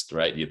chest,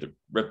 right? You have to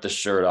rip the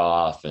shirt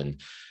off,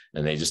 and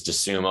they just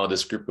assume, oh,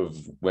 this group of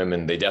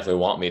women, they definitely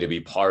want me to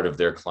be part of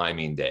their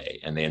climbing day,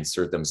 and they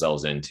insert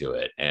themselves into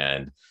it,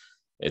 and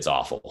it's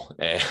awful,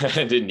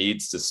 and it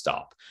needs to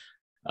stop.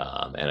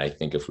 And I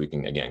think if we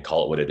can, again,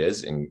 call it what it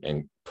is,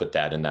 and put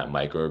that in that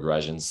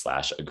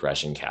microaggression /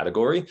 aggression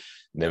category,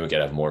 then we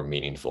can have more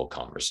meaningful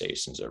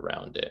conversations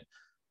around it.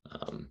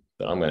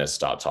 But I'm going to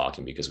stop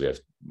talking, because we have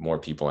more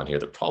people in here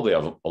that probably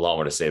have a lot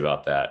more to say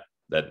about that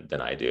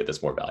than I do.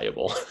 That's more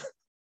valuable.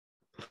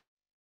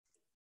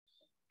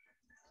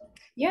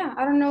 Yeah,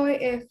 I don't know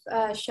if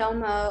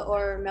Shelma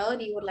or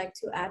Melodie would like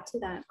to add to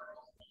that.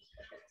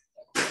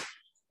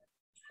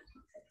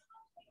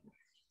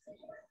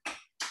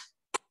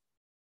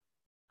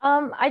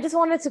 I just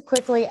wanted to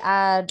quickly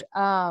add,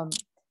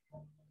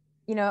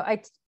 you know,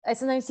 I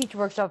sometimes teach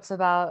workshops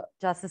about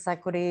justice,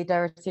 equity,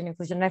 diversity, and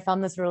inclusion. And I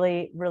found this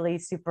really, really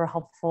super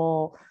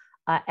helpful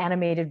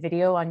animated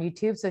video on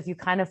YouTube. So if you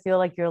kind of feel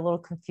like you're a little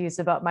confused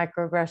about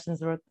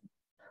microaggressions or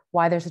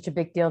why they're such a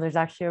big deal, there's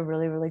actually a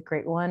really, really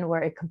great one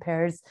where it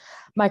compares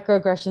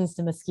microaggressions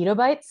to mosquito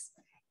bites.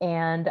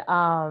 And,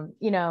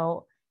 you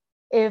know,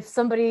 if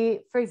somebody,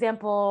 for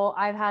example,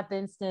 I've had the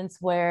instance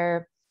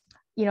where,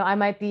 you know, I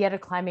might be at a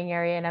climbing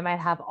area and I might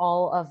have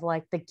all of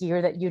like the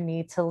gear that you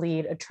need to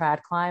lead a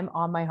trad climb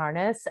on my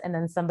harness. And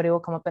then somebody will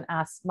come up and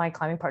ask my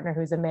climbing partner,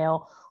 who's a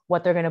male,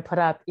 what they're going to put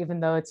up, even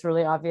though it's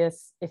really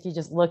obvious if you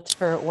just looked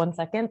for 1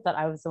 second that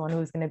I was the one who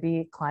was going to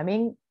be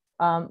climbing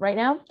right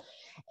now.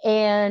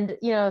 And,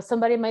 you know,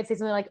 somebody might say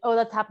something like, oh,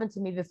 that's happened to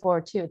me before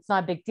too. It's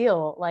not a big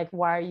deal. Like,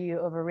 why are you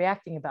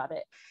overreacting about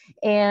it?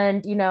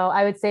 And, you know,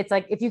 I would say it's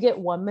like, if you get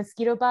 1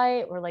 mosquito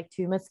bite or like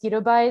 2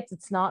 mosquito bites,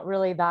 it's not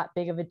really that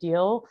big of a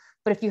deal.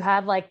 But if you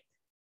had like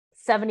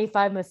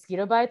 75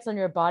 mosquito bites on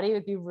your body, it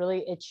would be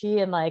really itchy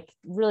and like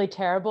really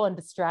terrible and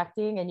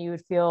distracting. And you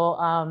would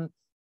feel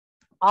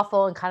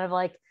awful and kind of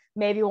like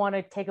maybe want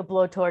to take a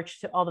blowtorch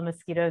to all the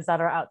mosquitoes that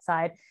are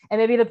outside. And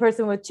maybe the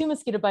person with 2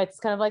 mosquito bites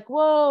is kind of like,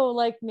 whoa,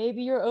 like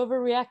maybe you're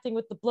overreacting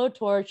with the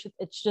blowtorch.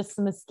 It's just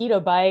a mosquito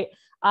bite.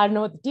 I don't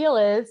know what the deal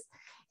is.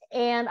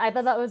 And I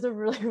thought that was a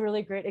really,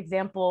 really great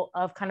example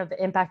of kind of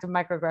the impact of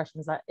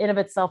microaggressions, that in of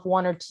itself,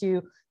 1 or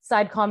 2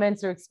 side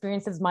comments or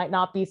experiences might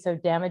not be so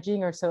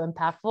damaging or so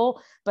impactful,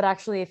 but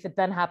actually if it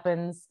then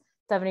happens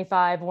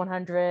 75,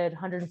 100,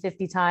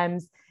 150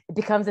 times, it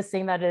becomes this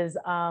thing that is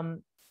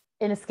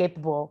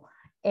inescapable.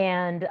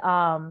 And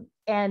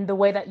the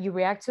way that you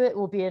react to it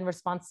will be in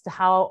response to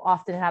how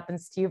often it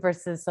happens to you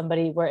versus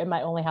somebody where it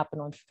might only happen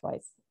once or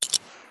twice.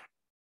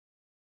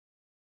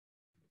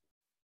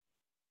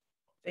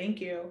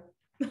 Thank you.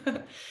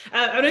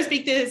 I want to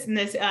speak to this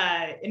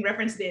in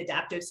reference to the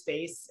adaptive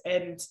space.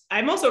 And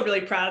I'm also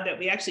really proud that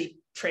we actually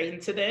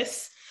trained to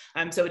this.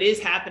 So it is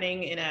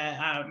happening in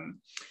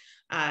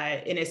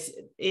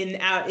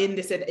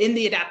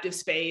the adaptive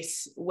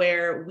space,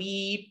 where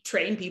we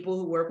train people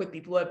who work with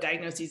people who have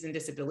diagnoses and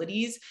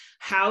disabilities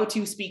how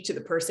to speak to the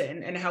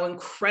person, and how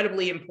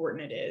incredibly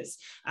important it is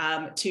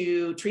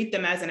to treat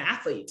them as an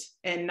athlete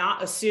and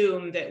not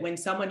assume that when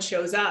someone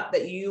shows up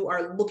that you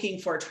are looking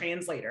for a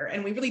translator.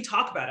 And we really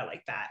talk about it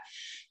like that.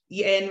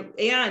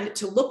 And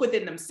to look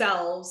within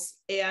themselves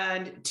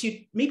and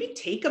to maybe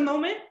take a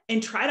moment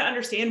and try to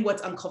understand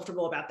what's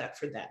uncomfortable about that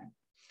for them.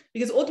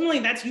 Because ultimately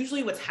that's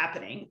usually what's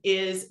happening.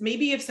 Is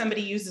maybe if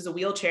somebody uses a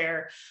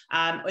wheelchair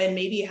and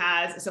maybe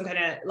has some kind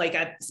of like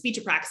a speech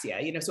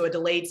apraxia, you know, so a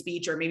delayed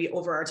speech or maybe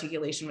over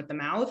articulation with the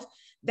mouth,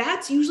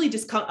 that's usually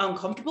just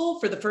uncomfortable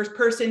for the first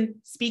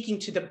person speaking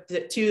to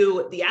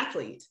the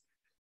athlete,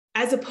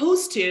 as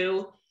opposed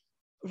to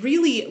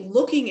really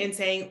looking and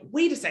saying,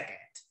 wait a second,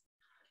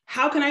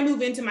 how can I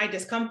move into my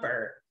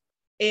discomfort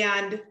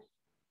and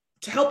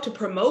to help to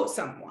promote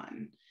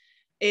someone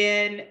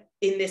in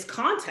this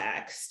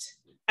context,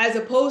 as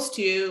opposed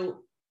to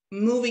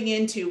moving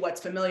into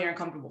what's familiar and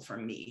comfortable for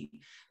me.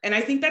 And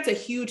I think that's a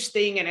huge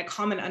thing and a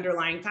common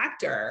underlying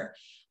factor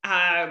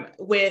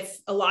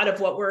with a lot of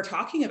what we're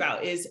talking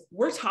about. Is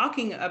we're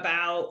talking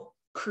about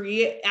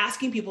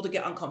asking people to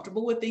get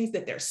uncomfortable with things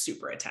that they're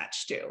super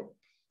attached to,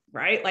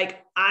 right?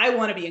 Like, I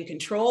want to be in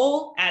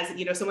control as,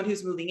 you know, someone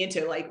who's moving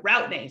into like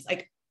route names.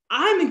 Like,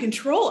 I'm in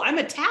control, I'm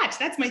attached,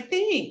 that's my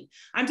thing.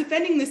 I'm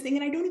defending this thing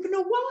and I don't even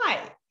know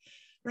why.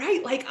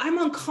 Right? Like, I'm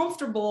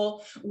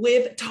uncomfortable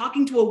with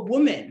talking to a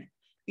woman,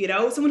 you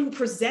know, someone who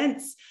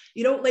presents,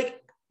 you know, like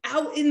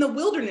out in the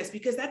wilderness,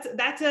 because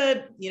that's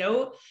a, you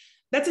know,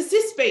 that's a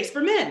cis space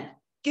for men.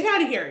 Get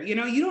out of here. You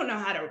know, you don't know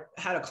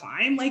how to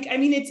climb. Like, I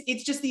mean,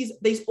 it's just these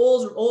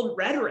old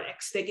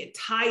rhetorics that get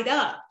tied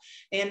up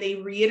and they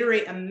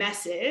reiterate a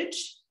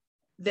message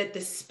that the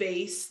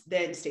space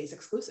then stays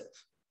exclusive.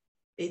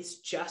 It's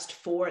just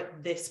for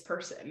this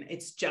person.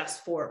 It's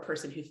just for a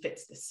person who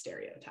fits this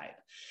stereotype.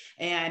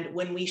 And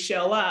when we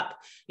show up,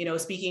 you know,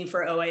 speaking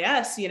for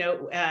OAS, you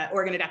know,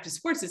 Oregon Adaptive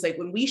Sports, is like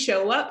when we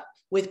show up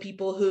with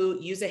people who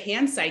use a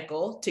hand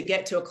cycle to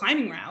get to a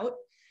climbing route,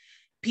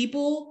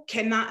 people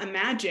cannot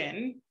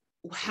imagine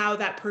how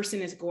that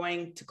person is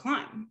going to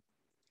climb.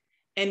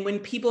 And when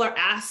people are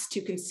asked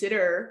to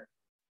consider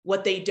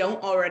what they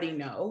don't already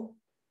know,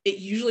 it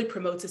usually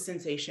promotes a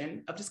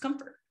sensation of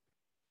discomfort.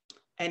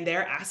 And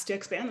they're asked to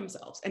expand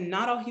themselves. And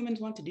not all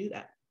humans want to do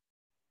that.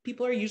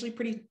 People are usually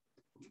pretty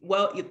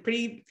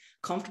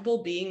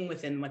comfortable being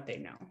within what they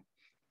know.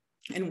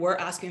 And we're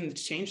asking them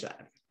to change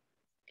that.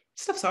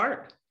 Stuff's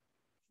hard.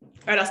 All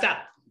right, I'll stop.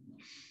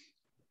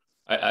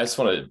 I just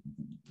want to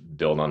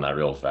build on that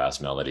real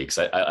fast, Melodie,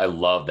 because I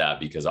love that,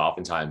 because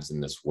oftentimes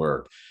in this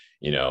work,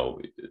 you know,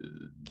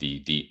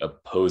 the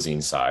opposing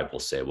side will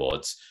say,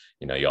 well,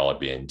 y'all are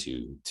being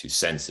too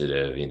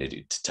sensitive,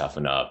 to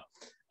toughen up,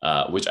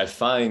 which I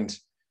find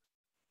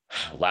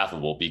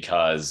laughable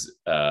because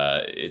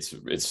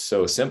it's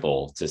so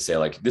simple to say,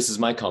 like, this is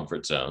my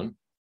comfort zone.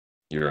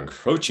 You're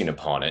encroaching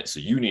upon it, so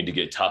you need to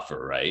get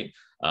tougher, right?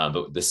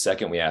 But the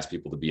second we ask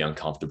people to be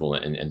uncomfortable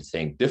and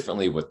think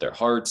differently with their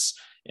hearts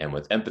and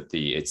with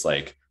empathy, it's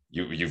like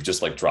you've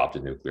just like dropped a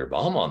nuclear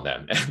bomb on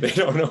them and they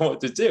don't know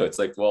what to do. It's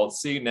like, well,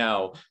 see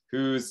now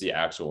who's the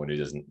actual one who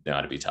doesn't know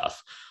how to be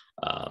tough.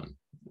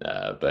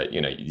 But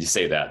you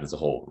say that and there's a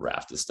whole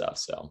raft of stuff.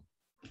 So,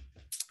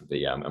 but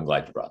yeah, I'm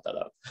glad you brought that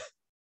up.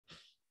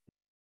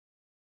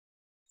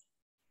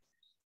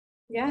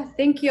 Yeah,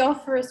 thank you all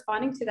for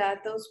responding to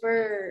that. Those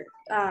were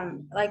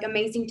like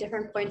amazing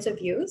different points of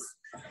views.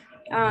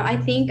 I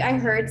think I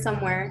heard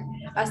somewhere,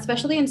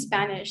 especially in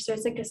Spanish,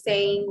 there's like a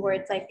saying where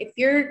it's like, if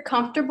you're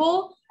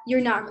comfortable,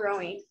 you're not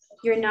growing.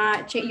 You're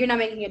not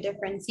making a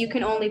difference. You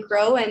can only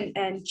grow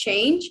and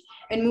change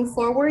and move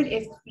forward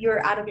if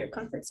you're out of your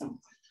comfort zone.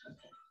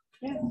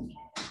 Yeah.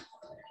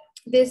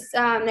 This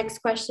next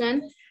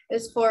question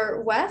is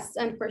for Wes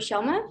and for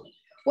Shelma.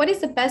 What is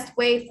the best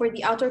way for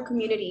the outdoor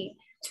community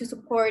to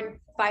support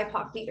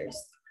BIPOC leaders?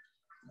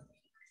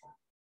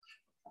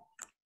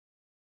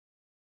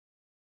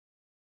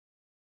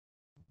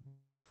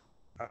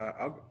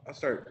 I'll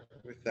start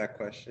with that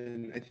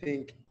question. I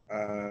think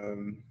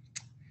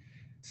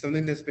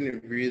something that's been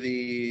a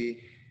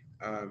really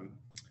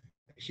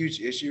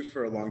huge issue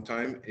for a long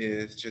time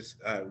is just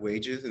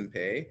wages and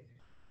pay.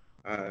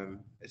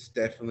 It's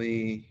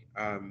definitely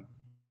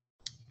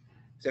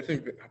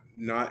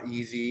not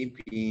easy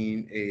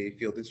being a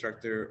field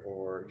instructor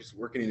or just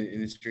working in the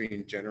industry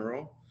in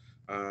general,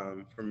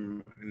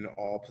 from in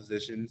all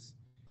positions,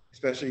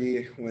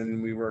 especially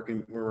when we're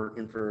working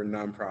for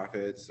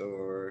nonprofits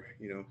or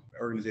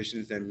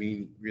organizations that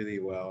mean really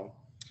well.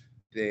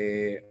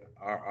 They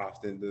are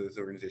often those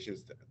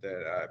organizations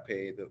that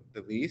pay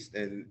the least,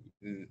 and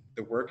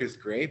the work is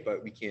great,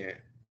 but we can't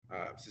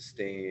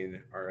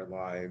sustain our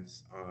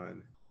lives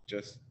on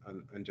just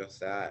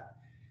that.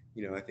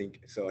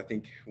 I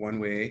think one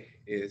way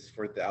is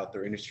for the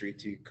outdoor industry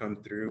to come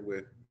through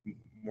with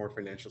more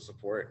financial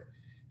support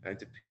and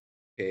to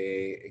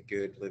pay a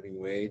good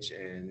living wage.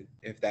 And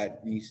if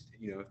that needs,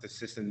 if the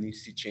system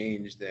needs to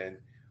change, then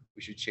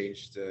we should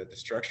change the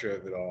structure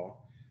of it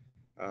all.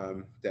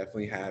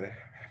 Definitely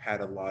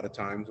had a lot of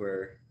times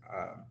where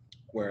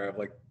I've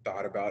like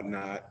thought about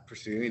not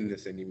pursuing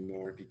this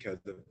anymore because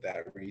of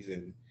that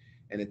reason.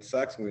 And it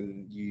sucks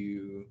when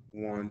you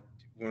want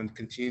to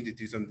continue to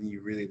do something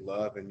you really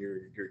love and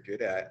you're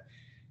good at,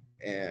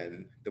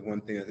 and the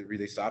one thing that's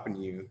really stopping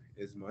you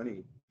is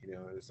money.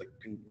 It's like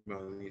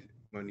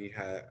money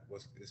has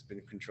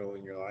been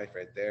controlling your life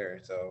right there.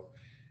 So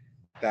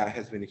that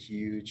has been a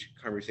huge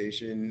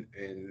conversation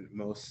in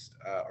most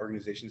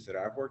organizations that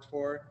I've worked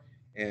for,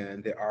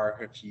 and there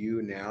are a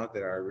few now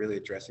that are really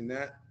addressing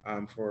that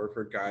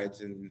for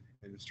guides and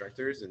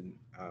instructors. And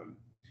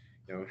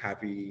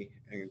happy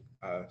and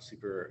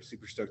super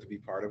stoked to be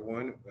part of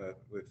one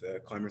with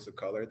Climbers of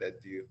Color that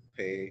do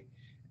pay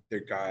their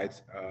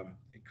guides a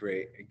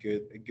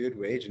good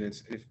wage, and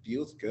it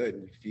feels good,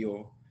 and you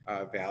feel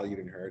valued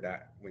and heard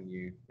at when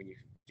you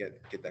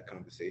get that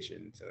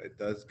compensation. So it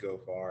does go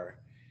far.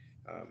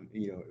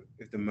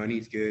 If the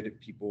money's good,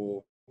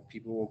 people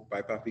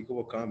BIPOC people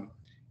will come,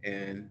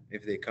 and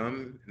if they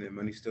come and the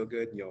money's still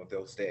good,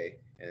 they'll stay.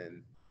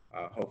 And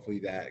hopefully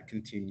that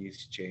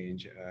continues to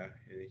change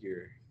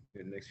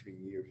in the next few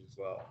years as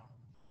well.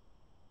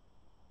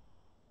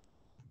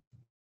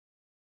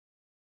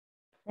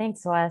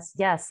 Thanks, Wes.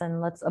 Yes,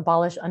 and let's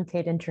abolish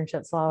unpaid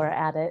internships while we're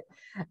at it.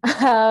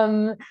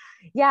 I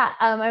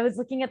was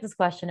looking at this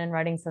question and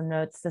writing some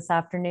notes this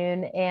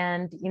afternoon,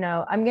 and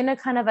I'm gonna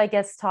kind of, I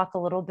guess, talk a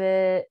little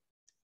bit,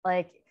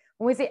 like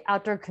when we say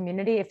outdoor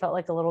community, it felt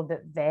like a little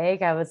bit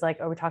vague. I was like,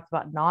 are we talking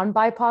about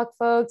non-BIPOC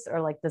folks, or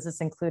like, does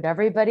this include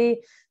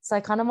everybody? So I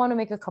kind of want to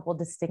make a couple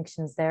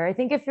distinctions there. I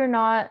think if you're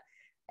not,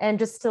 and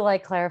just to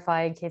like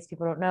clarify in case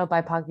people don't know,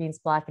 BIPOC means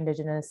Black,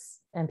 Indigenous,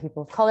 and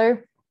people of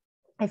color.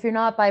 If you're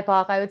not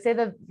BIPOC, I would say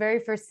the very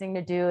first thing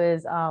to do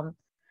is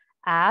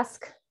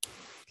ask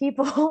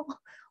people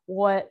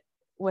what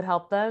would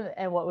help them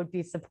and what would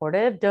be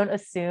supportive. Don't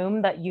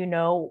assume that you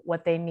know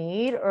what they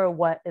need or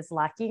what is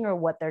lacking or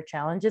what their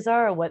challenges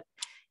are or what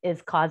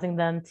is causing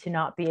them to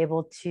not be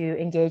able to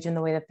engage in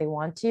the way that they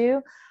want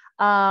to.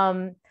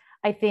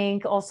 I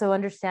think also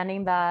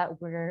understanding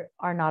that we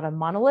are not a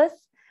monolith,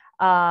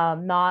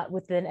 not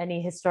within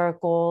any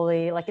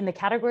historically, like in the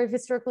category of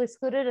historically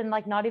excluded, and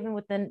like not even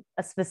within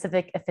a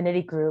specific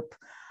affinity group.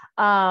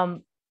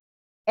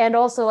 And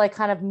also like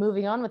kind of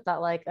moving on with that,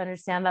 like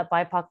understand that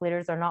BIPOC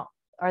leaders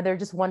they're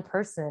just one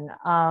person.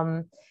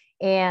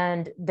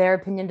 And their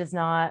opinion does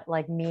not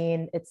like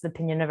mean it's the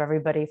opinion of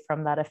everybody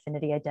from that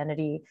affinity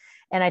identity.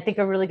 And I think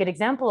a really good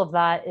example of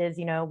that is,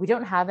 we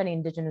don't have any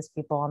Indigenous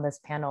people on this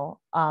panel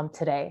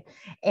today.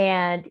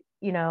 And,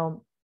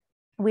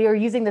 we are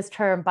using this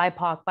term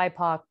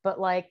BIPOC, but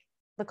like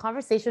the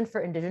conversation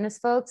for Indigenous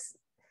folks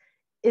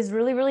is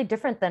really, really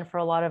different than for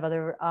a lot of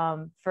other,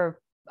 for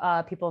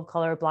people of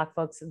color, Black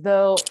folks,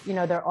 though, you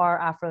know, there are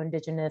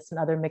Afro-Indigenous and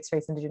other mixed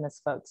race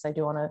Indigenous folks. I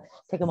do want to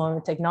take a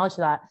moment to acknowledge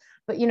that.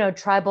 But, you know,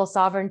 tribal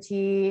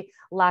sovereignty,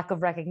 lack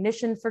of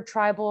recognition for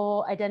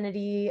tribal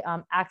identity,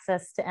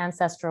 access to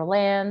ancestral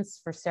lands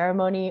for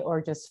ceremony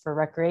or just for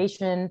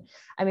recreation.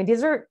 I mean,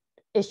 these are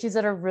issues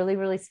that are really,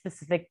 really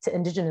specific to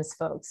Indigenous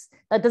folks.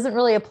 That doesn't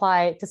really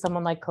apply to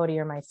someone like Cody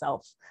or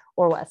myself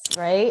or Wes,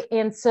 right?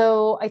 And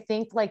so I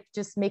think like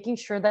just making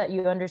sure that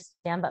you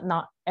understand that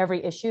not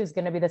every issue is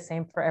going to be the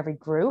same for every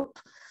group.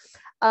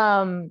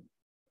 And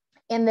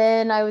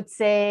then I would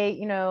say,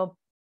 you know,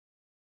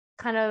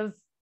 kind of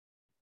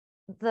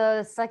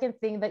the second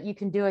thing that you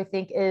can do, I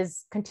think,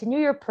 is continue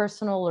your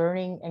personal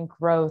learning and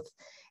growth,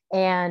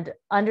 and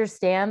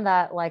understand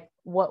that like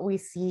what we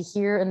see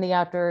here in the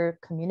outdoor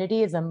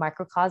community is a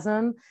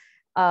microcosm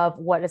of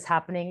what is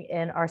happening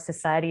in our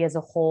society as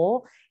a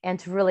whole. And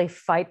to really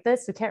fight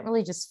this, we can't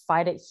really just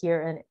fight it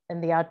here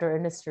in the outdoor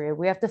industry.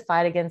 We have to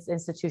fight against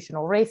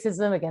institutional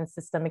racism, against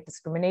systemic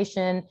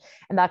discrimination.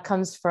 And that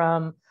comes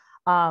from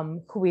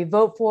who we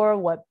vote for,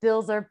 what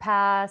bills are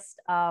passed,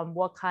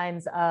 what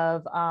kinds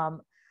of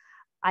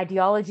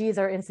ideologies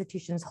our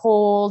institutions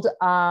hold,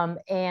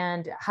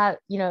 and how,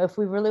 you know, if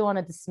we really want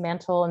to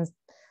dismantle and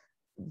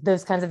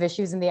those kinds of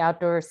issues in the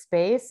outdoor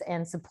space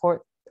and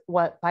support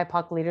what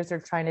BIPOC leaders are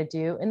trying to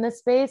do in this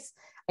space,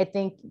 I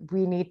think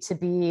we need to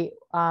be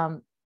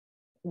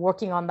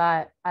working on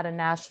that at a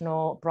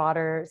national,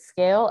 broader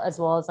scale, as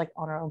well as like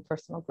on our own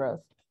personal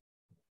growth.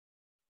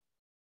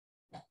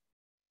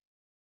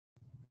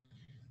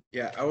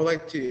 Yeah, I would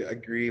like to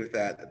agree with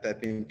that. I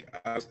think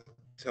I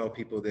tell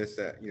people this,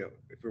 that, you know,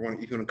 if you want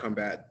to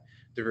combat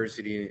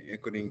diversity and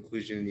equity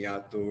inclusion in the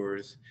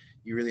outdoors,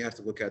 you really have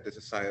to look at the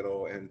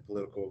societal and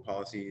political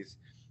policies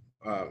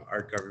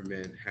our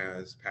government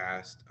has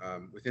passed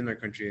within our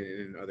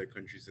country and in other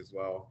countries as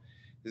well.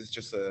 This is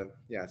just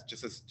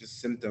just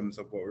symptoms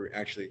of what we're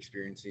actually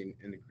experiencing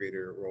in the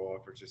greater role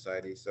of our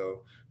society.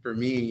 So for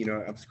me, you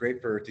know, it's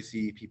great to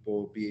see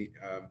people be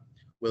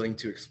willing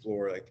to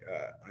explore like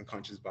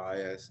unconscious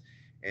bias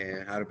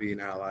and how to be an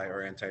ally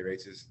or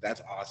anti-racist.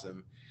 That's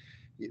awesome.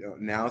 You know,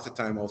 now is the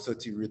time also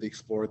to really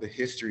explore the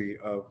history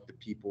of the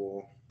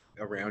people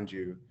around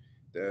you,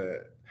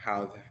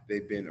 how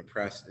they've been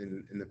oppressed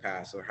in the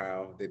past, or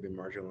how they've been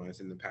marginalized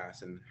in the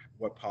past, and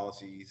what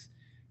policies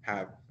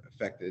have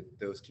affected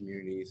those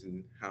communities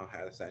and how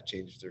has that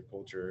changed their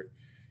culture.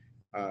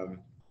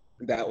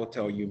 That will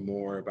tell you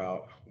more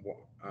about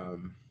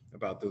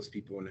those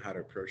people and how to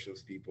approach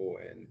those people,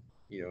 and,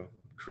 you know,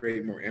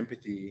 create more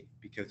empathy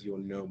because you'll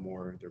know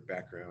more their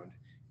background,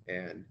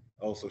 and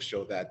also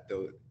show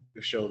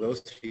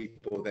those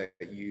people that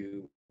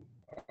you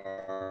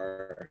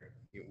are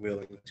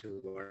willing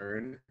to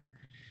learn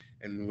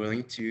and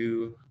willing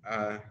to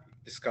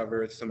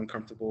discover some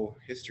uncomfortable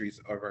histories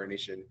of our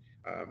nation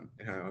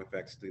and how it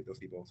affects those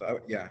people. So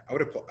I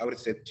would have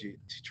said to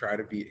try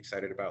to be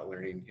excited about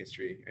learning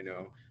history. I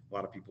know a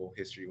lot of people,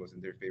 history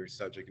wasn't their favorite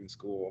subject in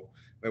school.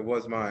 It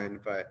was mine,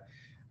 but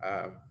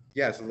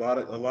it's a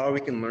lot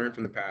we can learn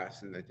from the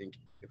past. And I think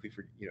if we,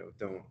 you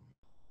know,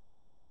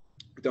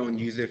 don't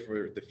use it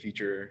for the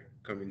future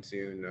coming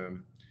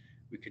soon,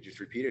 we could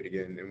just repeat it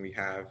again, and we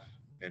have,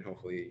 and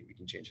hopefully we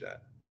can change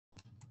that.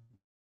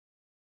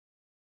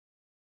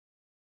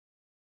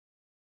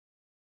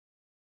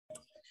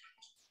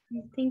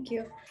 Thank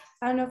you.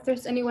 I don't know if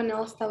there's anyone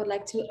else that would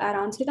like to add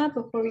on to that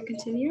before we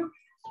continue.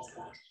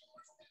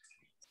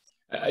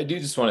 I do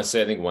just want to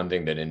say, I think one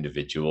thing that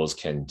individuals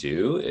can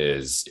do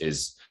is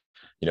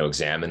you know,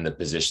 examine the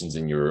positions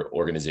in your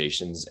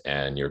organizations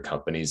and your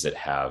companies that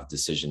have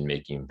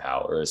decision-making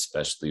power,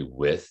 especially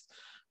with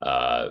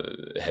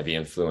heavy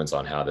influence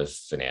on how the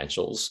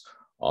financials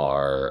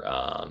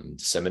are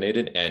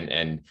disseminated,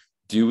 and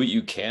do what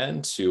you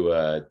can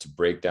to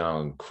break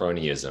down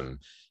cronyism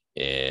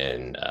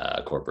in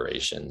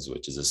corporations,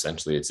 which is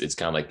essentially, it's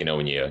kind of like, you know,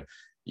 when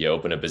you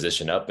open a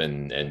position up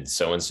and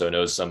so-and-so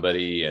knows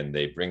somebody and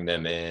they bring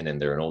them in and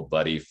they're an old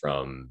buddy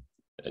from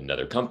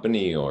another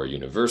company or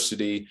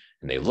university,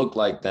 and they look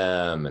like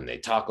them and they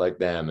talk like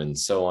them and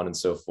so on and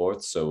so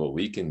forth. So what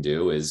we can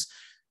do is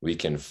we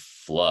can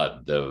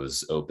flood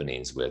those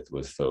openings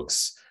with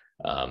folks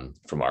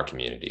from our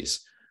communities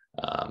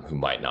who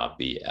might not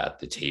be at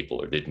the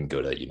table or didn't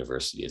go to that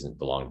university, doesn't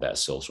belong to that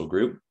social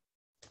group,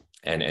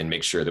 and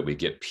make sure that we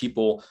get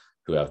people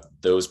who have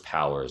those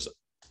powers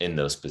in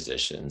those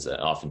positions. And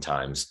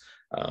oftentimes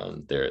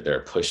there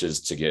are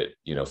pushes to get,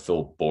 you know,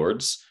 fill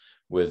boards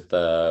with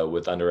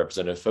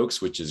underrepresented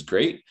folks, which is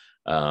great.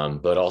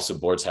 But also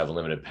boards have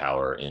limited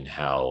power in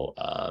how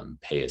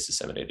pay is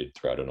disseminated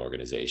throughout an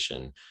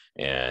organization,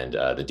 and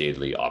the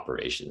daily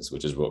operations,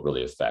 which is what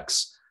really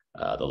affects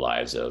the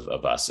lives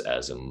of us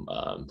as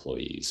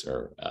employees,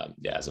 or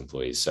as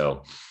employees.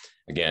 So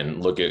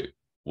again, look at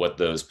what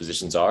those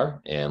positions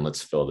are, and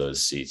let's fill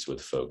those seats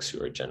with folks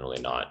who are generally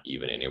not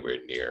even anywhere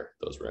near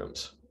those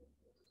rooms.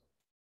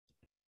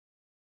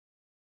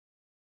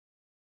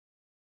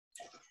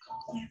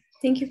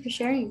 Thank you for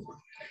sharing.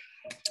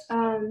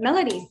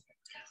 Melodie,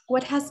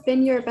 what has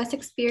been your best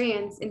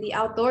experience in the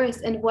outdoors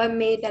and what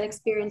made that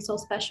experience so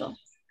special?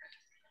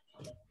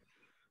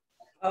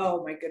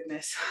 Oh my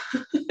goodness.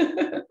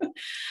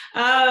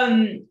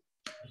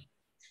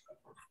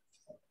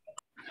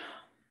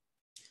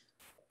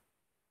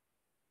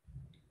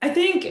 I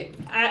think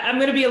I'm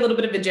going to be a little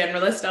bit of a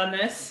generalist on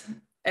this,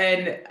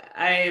 and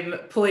I'm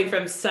pulling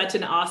from such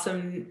an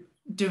awesome,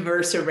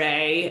 diverse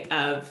array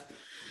of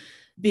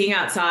being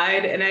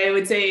outside. And I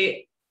would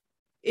say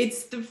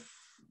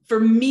for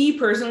me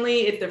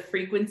personally, it's the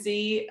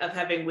frequency of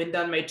having wind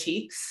on my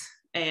cheeks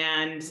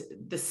and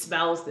the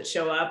smells that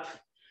show up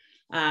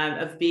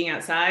of being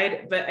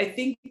outside. But I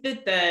think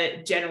that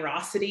the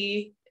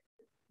generosity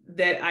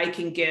that I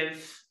can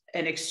give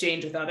and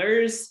exchange with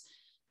others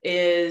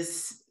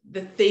is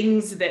the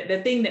thing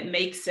that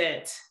makes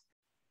it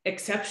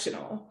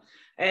exceptional.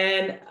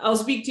 And I'll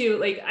speak to,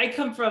 like, I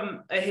come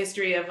from a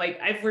history of, like,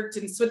 I've worked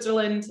in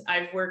Switzerland,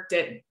 I've worked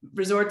at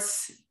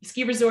resorts,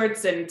 ski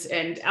resorts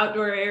and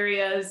outdoor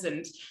areas.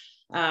 And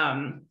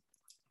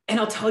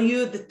I'll tell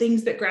you, the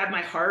things that grab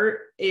my heart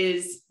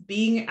is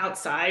being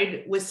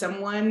outside with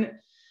someone,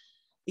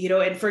 you know,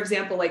 and for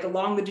example, like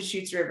along the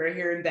Deschutes River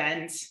here in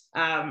Bend,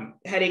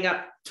 heading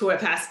up to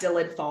past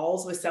Dillon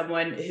Falls with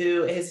someone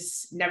who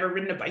has never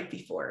ridden a bike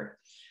before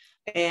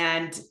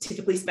and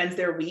typically spends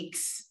their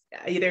weeks,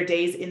 their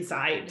days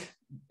inside,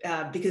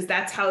 because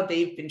that's how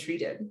they've been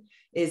treated,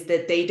 is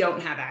that they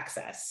don't have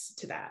access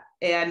to that.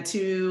 And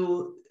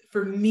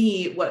for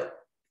me, what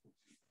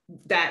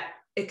that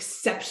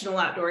exceptional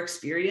outdoor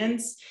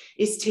experience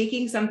is,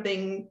 taking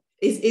something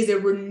is a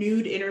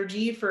renewed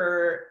energy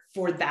for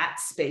that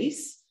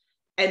space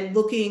and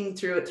looking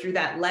through it through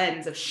that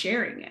lens of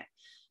sharing it,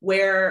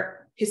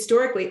 where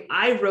historically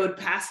I rode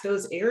past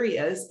those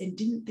areas and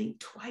didn't think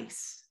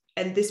twice,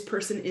 and this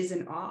person is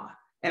in awe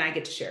and I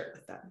get to share it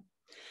with them.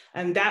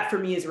 And that for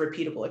me is a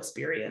repeatable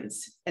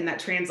experience, and that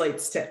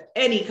translates to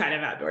any kind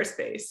of outdoor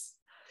space.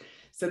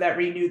 So that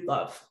renewed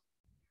love.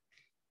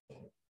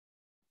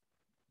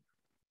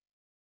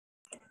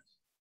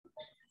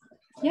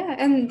 Yeah,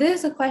 and this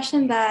is a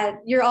question that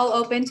you're all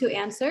open to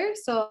answer,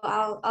 so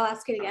I'll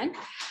ask it again.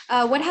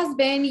 What has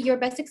been your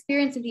best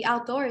experience in the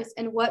outdoors,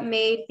 and what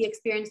made the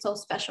experience so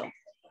special?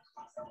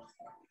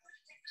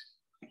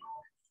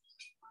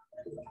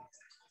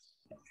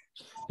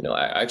 You know,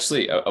 I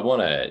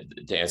want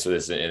to answer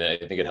this, and I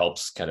think it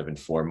helps kind of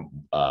inform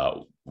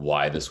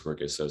why this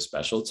work is so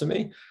special to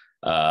me.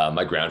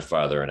 My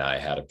grandfather and I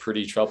had a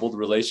pretty troubled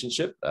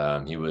relationship.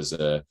 He was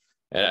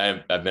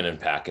and I've been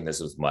unpacking this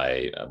with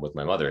my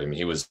mother. I mean,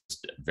 he was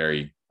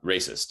very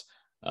racist,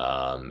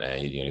 and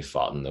he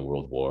fought in the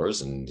world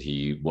wars, and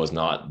he was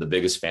not the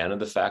biggest fan of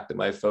the fact that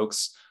my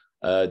folks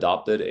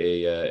adopted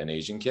an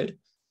Asian kid.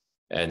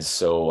 And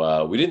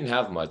so we didn't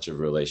have much of a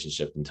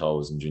relationship until I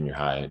was in junior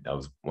high.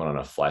 Went on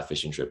a fly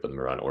fishing trip with him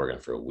around Oregon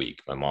for a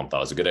week. My mom thought it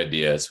was a good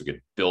idea so we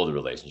could build a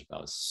relationship. I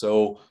was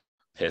so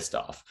pissed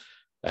off.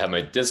 I had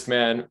my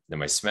Discman and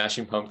my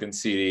Smashing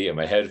Pumpkins CD and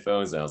my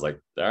headphones. And I was like,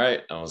 all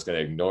right, I'm just going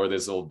to ignore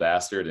this old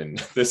bastard. And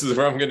this is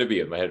where I'm going to be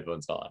with my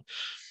headphones on.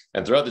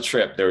 And throughout the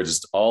trip, there were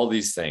just all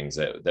these things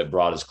that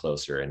brought us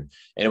closer. And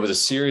it was a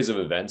series of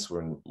events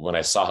when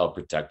I saw how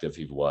protective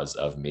he was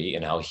of me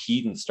and how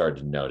he started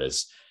to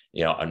notice,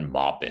 on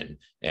Maupin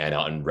and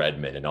out in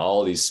Redmond and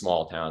all these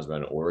small towns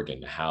around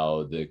Oregon,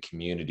 how the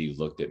community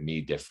looked at me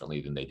differently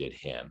than they did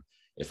him.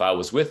 If I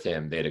was with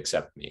him, they'd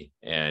accept me.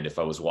 And if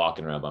I was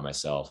walking around by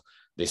myself,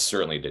 they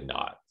certainly did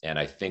not. And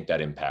I think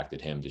that impacted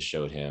him, just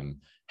showed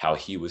him how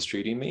he was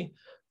treating me,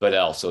 but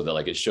also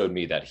that it showed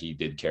me that he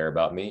did care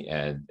about me.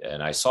 And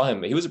I saw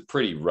him, he was a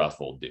pretty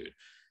rough old dude.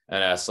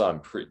 And I saw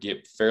him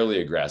get fairly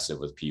aggressive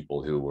with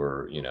people who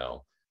were,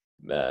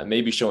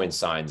 maybe showing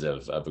signs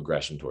of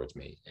aggression towards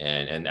me.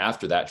 And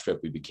after that trip,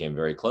 we became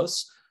very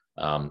close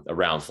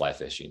around fly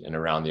fishing and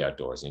around the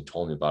outdoors. And he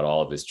told me about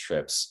all of his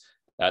trips.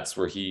 That's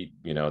where he,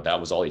 that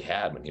was all he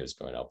had when he was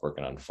growing up,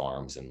 working on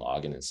farms and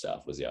logging and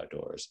stuff, was the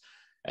outdoors.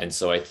 And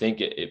so I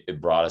think it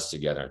brought us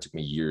together. It took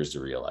me years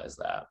to realize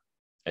that.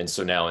 And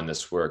so now in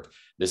this work,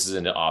 this is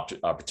an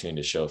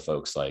opportunity to show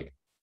folks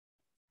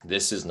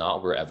this is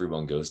not where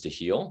everyone goes to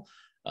heal,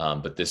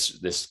 but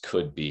this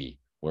could be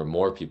where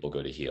more people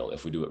go to heal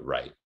if we do it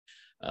right.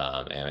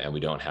 And we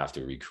don't have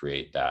to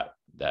recreate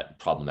that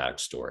problematic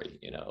story,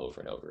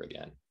 over and over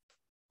again.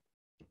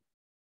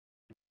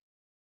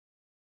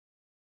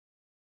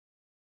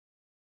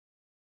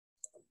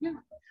 Yeah.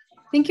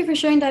 Thank you for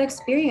sharing that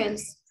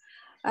experience.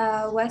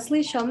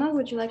 Wesley, Shelma,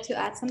 would you like to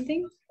add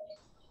something?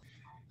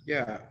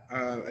 Yeah,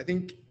 I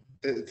think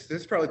this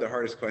is probably the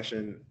hardest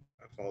question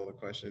of all the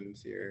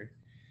questions here.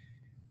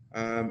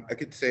 I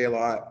could say a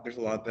lot. There's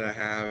a lot that I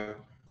have.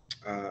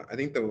 I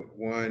think the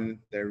one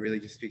that really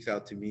just speaks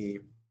out to me,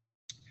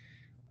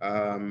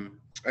 I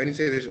didn't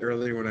say this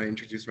earlier when I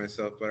introduced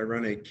myself, but I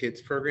run a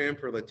kids program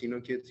for Latino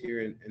kids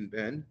here in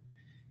Bend,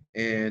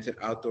 and it's an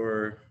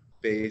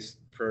outdoor-based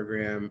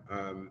program,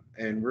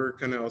 and we're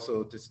kind of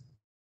also just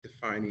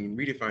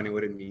redefining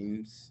what it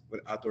means,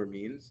 what outdoor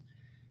means.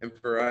 And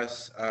for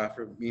us,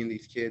 for me and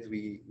these kids,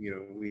 we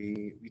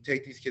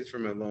take these kids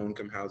from a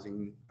low-income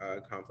housing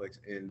complex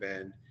in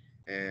Bend,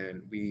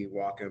 and we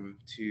walk them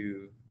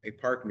to a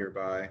park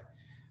nearby.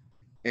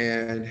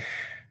 And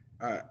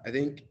I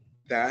think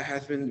that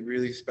has been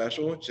really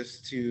special,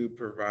 just to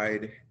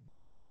provide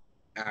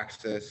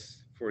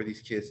access for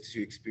these kids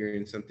to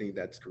experience something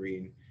that's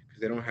green,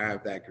 because they don't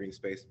have that green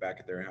space back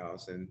at their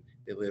house, and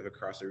they live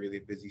across a really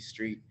busy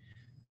street,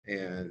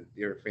 and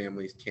their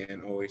families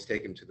can't always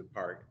take them to the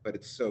park, but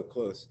it's so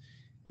close,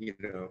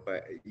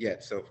 but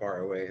yet so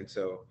far away. And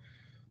so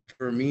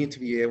for me to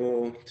be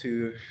able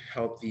to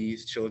help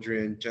these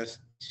children just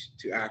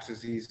to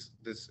access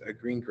this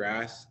green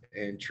grass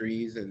and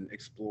trees and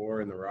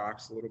explore in the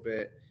rocks a little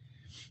bit,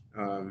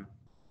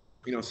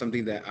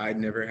 something that I'd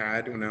never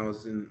had when I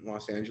was in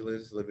Los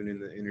Angeles, living in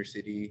the inner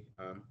city.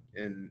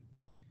 And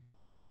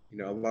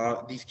a lot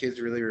of these kids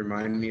really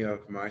remind me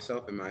of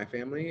myself and my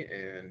family.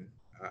 And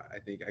I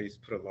think I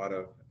just put a lot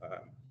of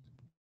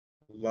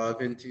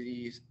love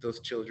into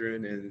those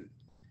children, and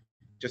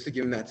just to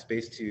give them that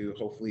space to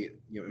hopefully,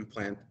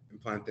 implant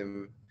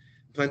the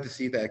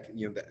seed that,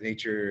 that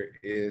nature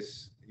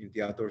is,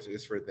 the outdoors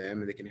is for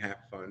them, and they can have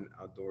fun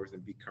outdoors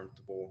and be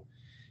comfortable.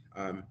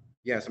 So I'm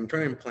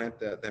trying to implant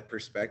that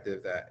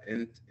perspective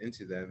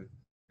into them,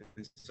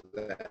 so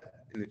that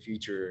in the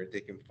future they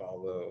can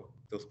follow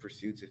those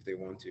pursuits if they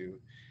want to.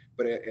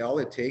 But all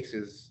it takes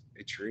is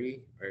a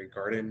tree or a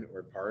garden or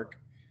a park.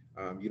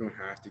 You don't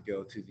have to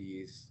go to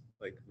these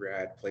like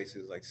rad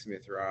places like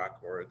Smith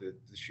Rock or the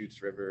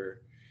Chutes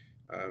River.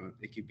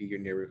 It could be your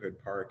neighborhood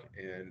park,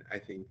 and I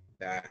think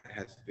that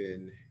has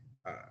been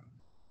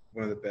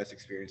one of the best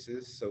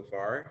experiences so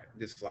far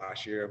this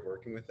last year of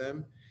working with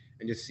them,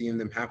 and just seeing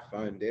them have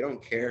fun. They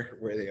don't care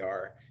where they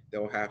are;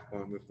 they'll have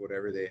fun with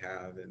whatever they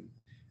have, and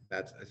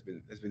that's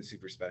been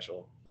super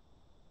special.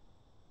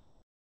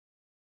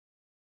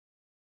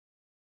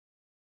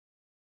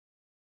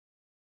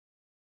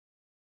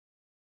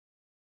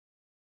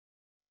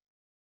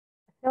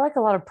 I feel like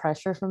a lot of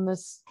pressure from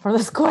this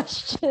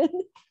question.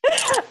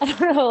 I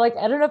don't know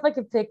if I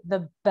could pick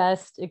the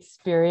best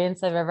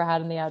experience I've ever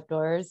had in the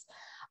outdoors.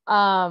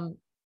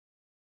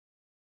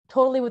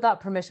 Totally without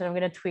permission, I'm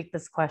going to tweak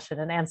this question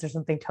and answer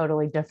something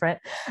totally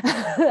different.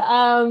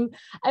 I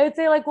would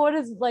say what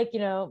is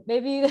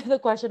maybe the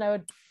question I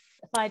would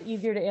find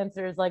easier to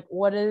answer is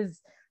what is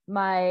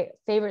my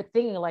favorite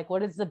thing?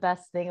 What is the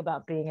best thing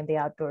about being in the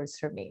outdoors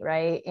for me,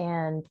 right?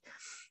 And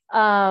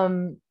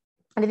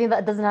I think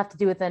that doesn't have to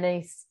do with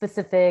any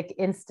specific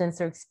instance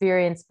or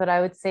experience, but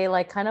I would say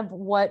kind of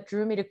what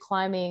drew me to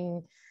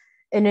climbing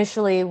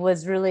initially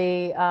was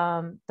really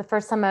the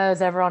first time I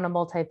was ever on a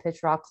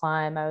multi-pitch rock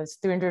climb. I was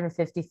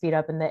 350 feet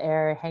up in the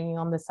air, hanging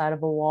on the side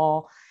of a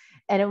wall.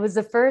 And it was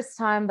the first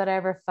time that I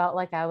ever felt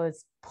like I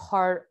was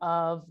part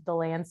of the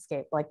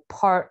landscape,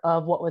 part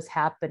of what was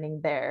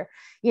happening there.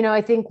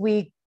 I think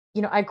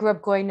I grew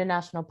up going to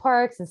national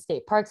parks and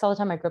state parks all the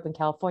time. I grew up in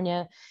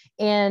California.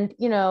 And,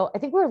 I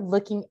think we're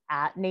looking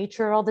at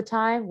nature all the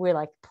time. We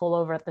pull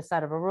over at the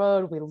side of a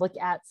road. We look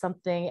at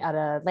something at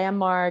a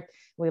landmark.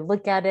 We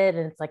look at it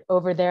and it's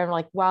over there. And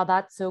we're wow,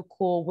 that's so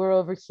cool. We're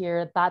over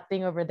here. That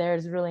thing over there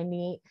is really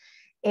neat.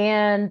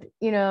 And,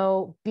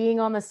 being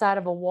on the side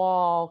of a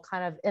wall,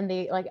 kind of in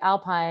the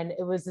Alpine,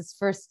 it was this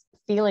first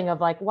feeling of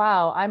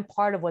wow, I'm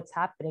part of what's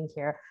happening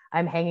here.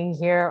 I'm hanging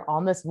here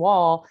on this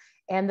wall.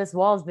 And this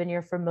wall has been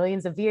here for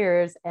millions of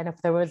years. And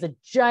if there was a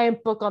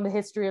giant book on the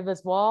history of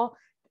this wall,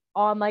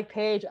 on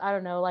page, I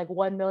don't know,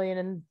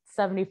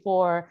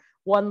 1,074,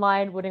 one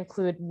line would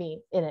include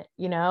me in it,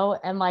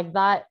 and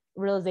that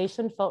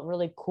realization felt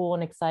really cool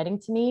and exciting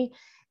to me.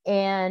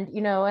 And,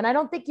 and I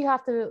don't think you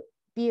have to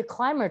be a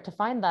climber to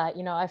find that.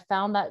 I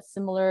found that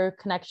similar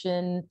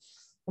connection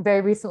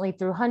very recently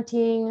through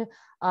hunting,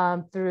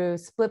 through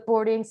split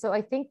boarding. So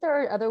I think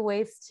there are other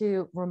ways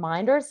to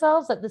remind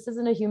ourselves that this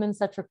isn't a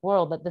human-centric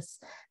world,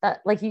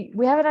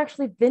 we haven't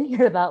actually been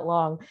here that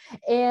long.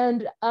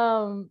 And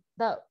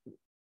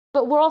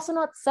but we're also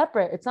not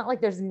separate. It's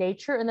not there's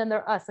nature and then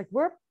there's us.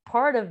 We're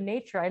part of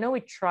nature. I know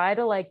we try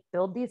to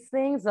build these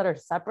things that are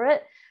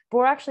separate, but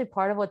we're actually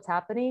part of what's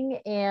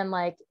happening. And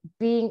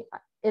being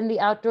in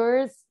the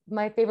outdoors,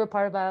 my favorite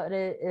part about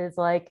it is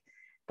that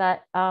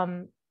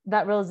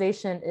that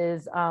realization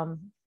is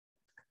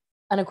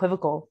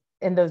unequivocal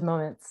in those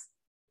moments.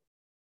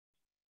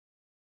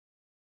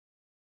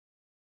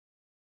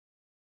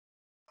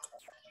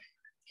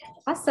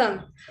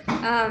 Awesome.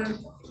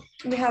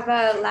 We have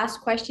a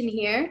last question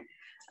here.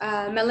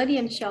 Melodie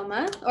and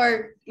Shelma,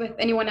 or if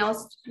anyone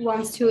else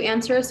wants to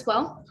answer as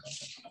well.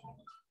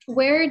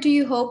 Where do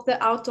you hope the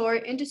outdoor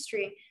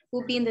industry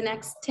will be in the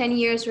next 10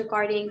 years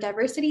regarding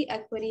diversity,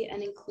 equity,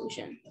 and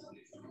inclusion?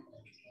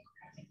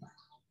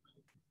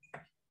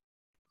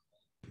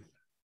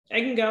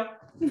 I can go.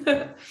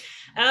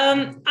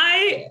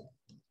 I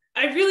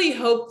really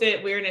hope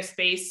that we're in a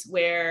space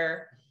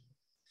where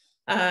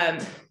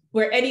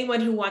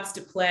anyone who wants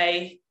to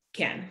play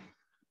can,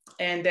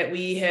 and that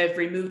we have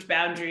removed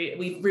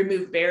we've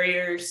removed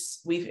barriers,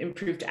 we've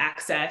improved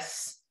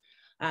access,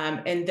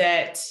 and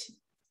that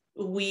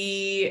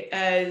we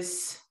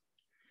as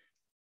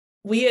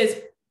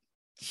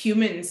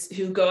humans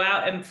who go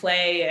out and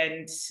play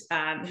and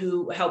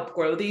who help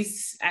grow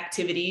these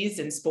activities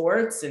and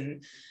sports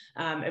and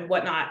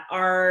whatnot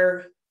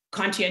are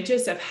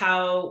conscientious of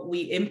how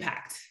we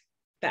impact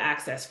the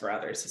access for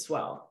others as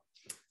well.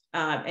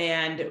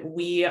 And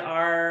we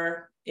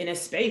are in a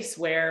space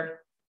where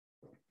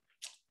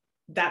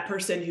that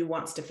person who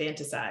wants to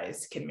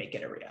fantasize can make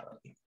it a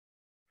reality.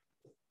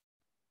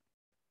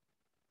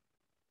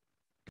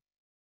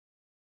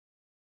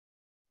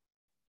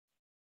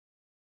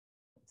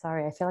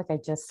 Sorry, I feel like I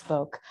just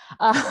spoke.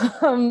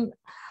 I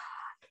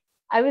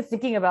was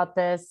thinking about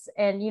this,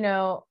 and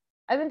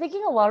I've been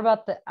thinking a lot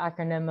about the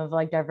acronym of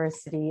like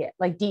diversity,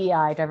 like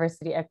DEI,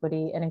 diversity,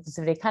 equity, and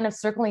inclusivity, kind of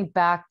circling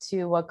back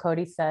to what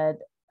Cody said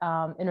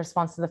in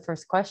response to the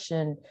first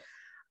question.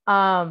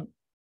 I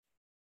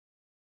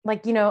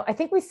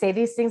think we say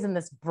these things in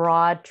this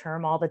broad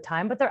term all the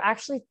time, but they're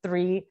actually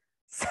three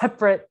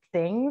separate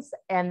things,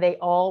 and they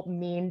all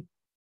mean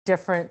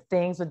different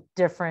things with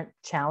different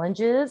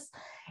challenges.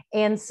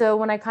 And so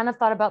when I kind of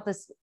thought about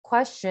this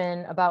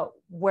question about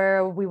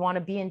where we want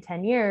to be in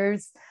 10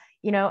 years,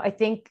 I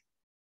think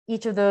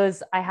each of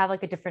those, I have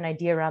like a different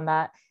idea around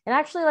that. And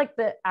actually like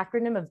the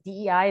acronym of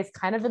DEI is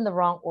kind of in the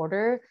wrong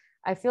order.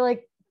 I feel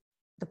like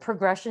the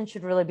progression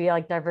should really be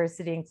like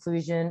diversity,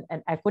 inclusion,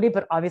 and equity,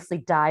 but obviously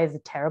DI is a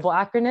terrible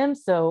acronym.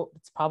 So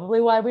it's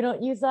probably why we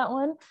don't use that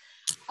one.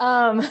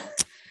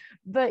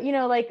 But,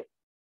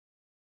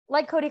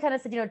 like Cody kind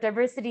of said,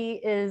 diversity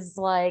is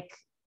like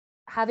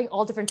having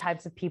all different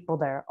types of people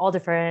there, all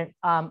different,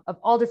 of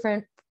all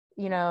different,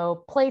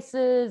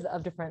 places,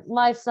 of different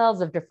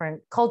lifestyles, of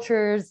different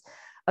cultures,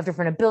 of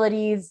different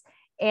abilities.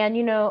 And,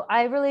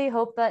 I really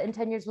hope that in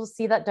 10 years, we'll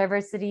see that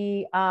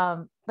diversity,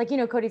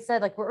 Cody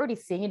said, like, we're already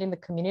seeing it in the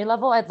community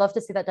level. I'd love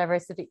to see that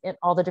diversity in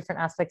all the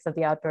different aspects of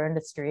the outdoor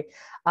industry,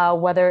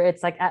 whether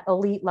it's like at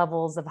elite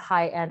levels of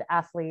high-end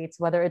athletes,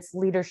 whether it's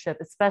leadership,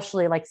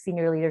 especially like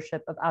senior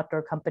leadership of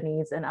outdoor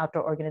companies and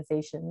outdoor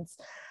organizations.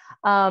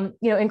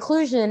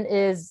 Inclusion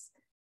is,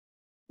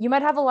 you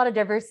might have a lot of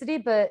diversity,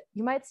 but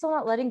you might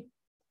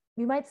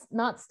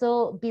not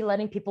still be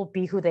letting people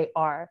be who they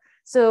are.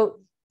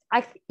 So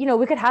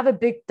we could have a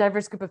big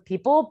diverse group of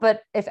people,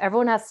 but if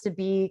everyone has to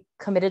be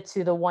committed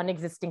to the one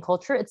existing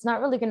culture, it's not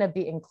really going to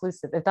be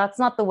inclusive. If that's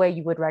not the way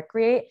you would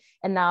recreate,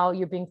 and now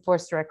you're being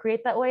forced to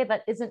recreate that way,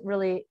 that isn't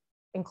really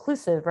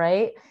inclusive,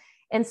 right?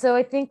 And so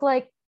I think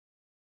like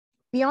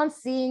beyond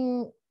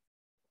seeing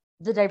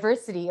the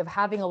diversity of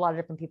having a lot of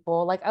different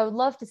people, like I would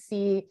love to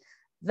see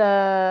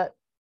the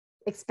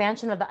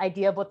expansion of the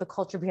idea of what the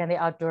culture behind the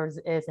outdoors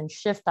is and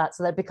shift that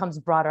so that it becomes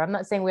broader. I'm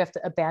not saying we have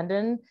to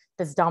abandon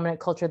this dominant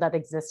culture that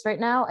exists right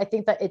now. I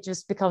think that it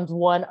just becomes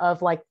one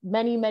of like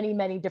many, many,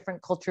 many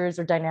different cultures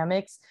or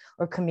dynamics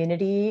or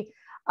community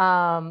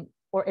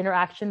or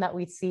interaction that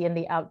we see in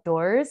the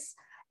outdoors.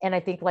 And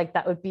I think like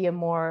that would be a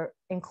more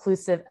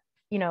inclusive,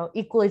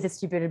 equally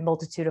distributed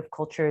multitude of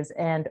cultures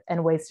and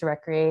ways to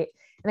recreate.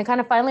 And then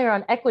kind of finally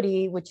around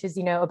equity, which is,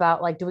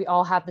 about like, do we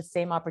all have the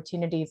same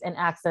opportunities and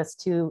access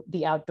to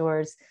the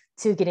outdoors,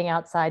 to getting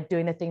outside,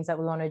 doing the things that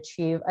we want to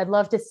achieve? I'd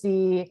love to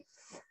see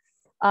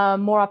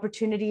more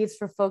opportunities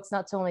for folks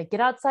not to only get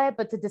outside,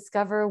 but to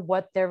discover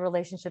what their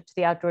relationship to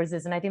the outdoors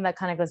is. And I think that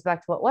kind of goes back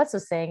to what Wes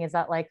was saying, is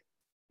that like,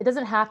 it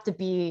doesn't have to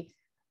be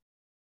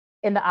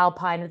in the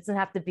Alpine, it doesn't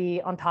have to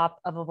be on top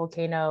of a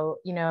volcano.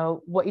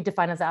 What you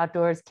define as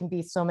outdoors can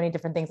be so many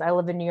different things. I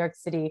live in New York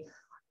City,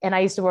 and I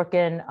used to work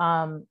in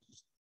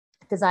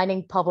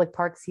designing public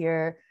parks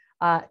here,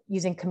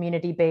 using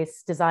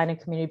community-based design and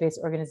community-based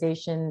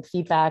organization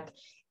feedback.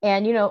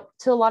 And, to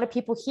a lot of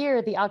people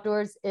here, the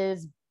outdoors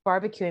is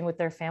barbecuing with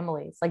their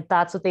families. Like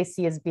that's what they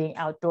see as being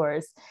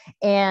outdoors.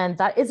 And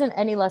that isn't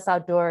any less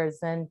outdoors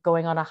than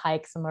going on a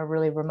hike somewhere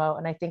really remote.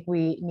 And I think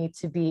we need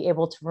to be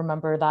able to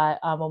remember that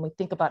when we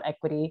think about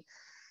equity.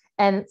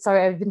 And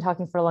sorry, I've been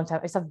talking for a long time.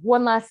 I just have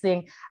one last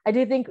thing. I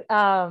do think,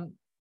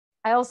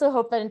 I also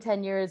hope that in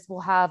 10 years,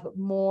 we'll have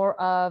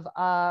more of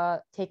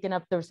taken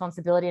up the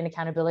responsibility and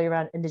accountability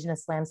around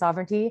Indigenous land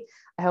sovereignty.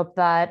 I hope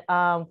that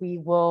we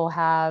will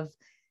have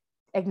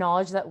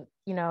acknowledged that,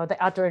 the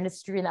outdoor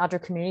industry and the outdoor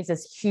communities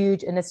is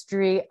huge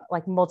industry,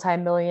 like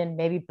multi-million,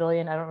 maybe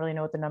billion, I don't really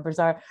know what the numbers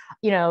are,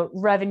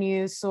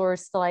 revenue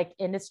source like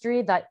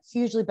industry that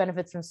hugely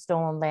benefits from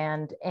stolen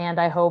land. And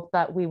I hope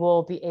that we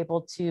will be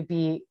able to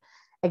be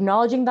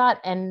acknowledging that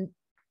and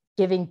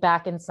giving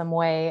back in some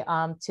way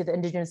to the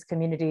Indigenous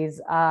communities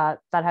that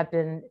have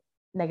been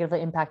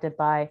negatively impacted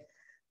by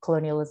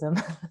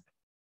colonialism.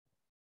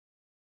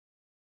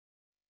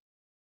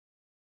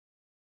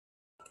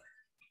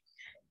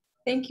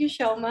 Thank you,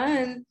 Shelma.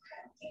 And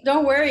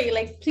don't worry,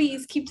 like,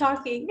 please keep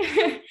talking.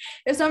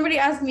 If somebody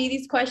asked me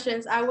these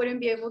questions, I wouldn't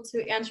be able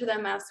to answer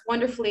them as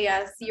wonderfully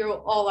as you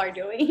all are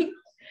doing.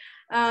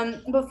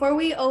 Before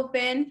we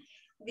open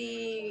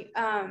the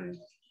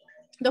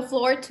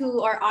floor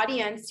to our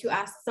audience to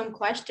ask some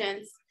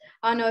questions,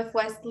 I don't know if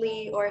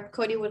Wesley or if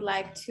Cody would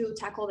like to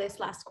tackle this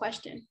last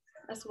question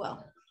as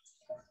well.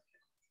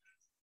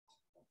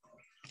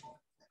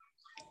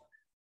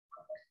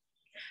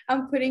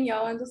 I'm putting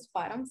y'all on the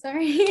spot. I'm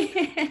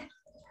sorry.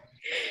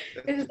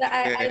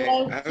 I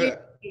love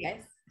you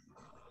guys.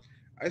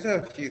 I just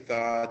have a few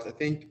thoughts. I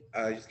think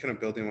just kind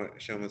of building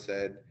what Shelma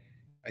said,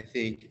 I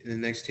think in the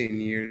next 10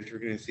 years, we're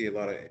going to see a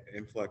lot of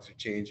influx or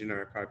change in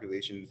our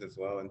populations as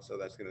well. And so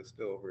that's going to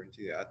spill over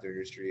into the outdoor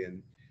industry.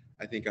 And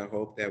I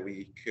hope that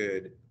we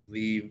could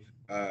leave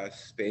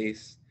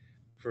space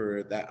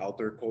for that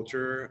outdoor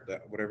culture,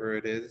 that whatever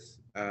it is,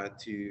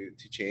 to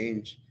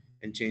change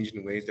and change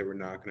in ways that we're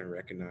not going to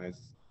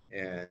recognize.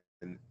 And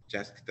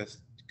just that's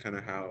kind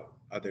of how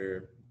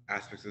other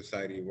aspects of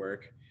society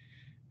work.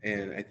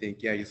 And I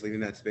think, yeah, just leaving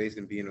that space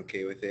and being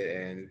okay with it.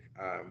 And,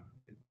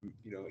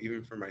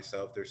 even for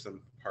myself, there's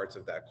some parts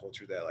of that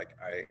culture that like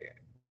I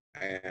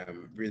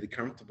am really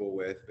comfortable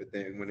with, but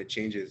then when it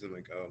changes,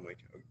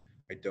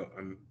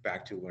 I'm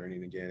back to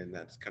learning again. And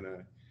that's kind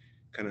of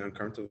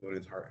uncomfortable and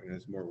it's hard and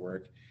it's more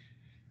work.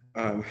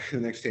 The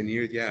next 10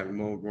 years, yeah,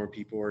 more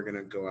people are going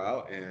to go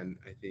out. And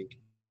I think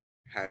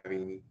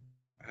having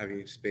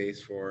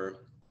space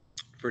for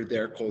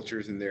their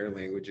cultures and their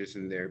languages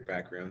and their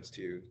backgrounds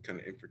to kind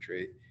of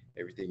infiltrate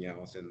everything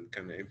else and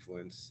kind of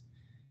influence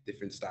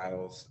different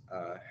styles,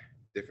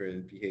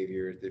 different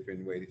behaviors,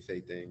 different way to say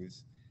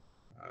things,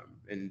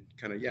 and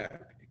kind of, yeah,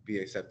 be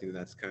accepting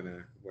that's kind of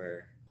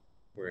where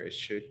it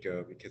should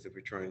go. Because if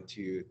we're trying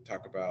to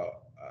talk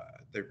about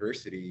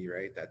diversity,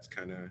 right, that's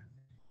kind of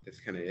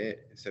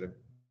it, instead of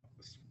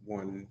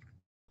one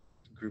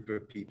group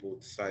of people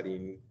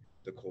deciding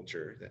the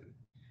culture. Then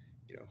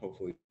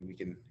hopefully we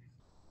can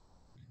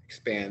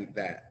expand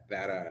that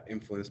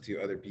influence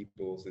to other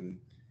peoples. And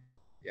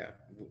yeah,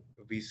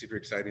 it'll be super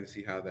exciting to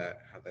see how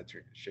that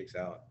shakes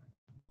out.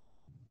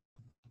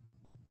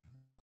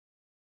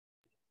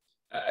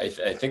 I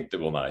think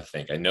that, well, not I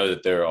think, I know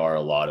that there are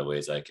a lot of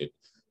ways I could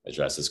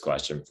address this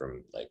question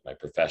from like my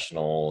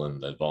professional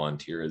and the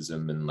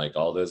volunteerism and like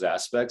all those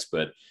aspects,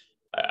 but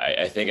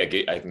I think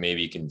I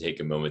maybe can take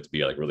a moment to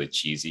be like really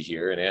cheesy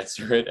here and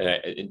answer it.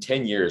 And in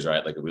 10 years,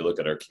 right, like if we look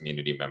at our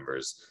community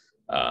members,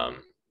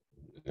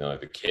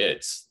 like the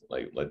kids,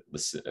 like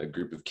a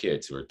group of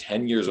kids who are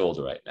 10 years old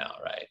right now,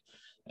 right,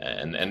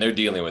 and they're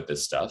dealing with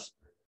this stuff,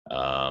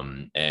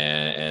 and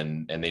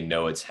they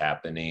know it's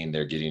happening.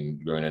 They're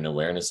growing an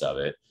awareness of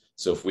it.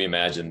 So if we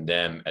imagine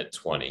them at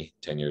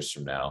 10 years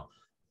from now,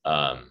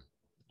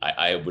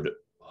 I would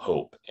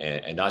hope,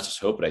 and not just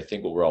hope, but I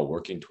think what we're all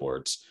working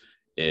towards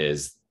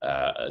is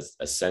a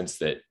sense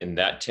that in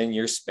that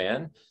 10-year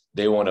span,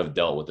 they won't have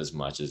dealt with as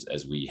much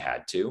as we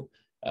had to.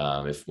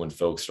 When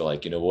folks are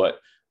like,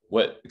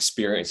 what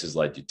experiences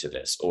led you to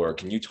this? Or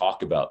can you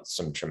talk about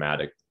some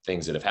traumatic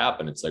things that have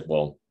happened? It's like,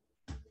 well,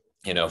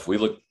 if we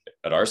look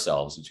at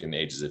ourselves between the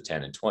ages of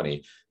 10 and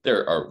 20,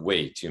 there are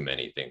way too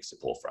many things to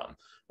pull from,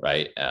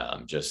 right?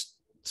 Just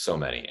so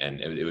many. And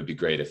it would be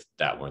great if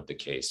that weren't the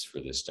case for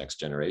this next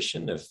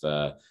generation. If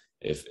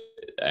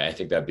I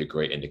think that'd be a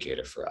great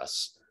indicator for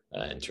us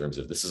in terms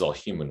of this is all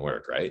human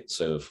work, right?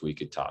 So if we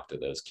could talk to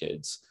those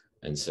kids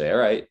and say, all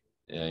right,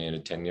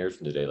 10 years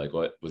from today, like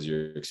what was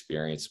your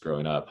experience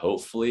growing up?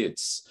 Hopefully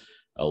it's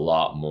a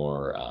lot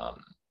more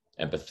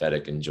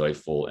empathetic and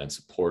joyful and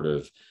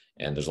supportive,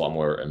 and there's a lot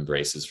more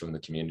embraces from the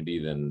community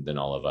than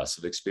all of us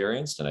have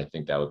experienced. And I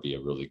think that would be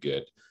a really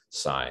good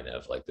sign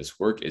of like this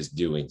work is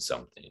doing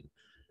something,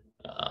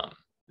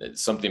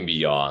 something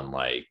beyond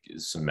like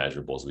some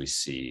measurables we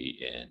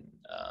see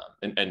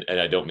and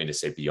I don't mean to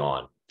say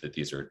beyond that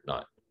these are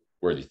not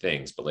worthy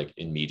things, but like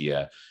in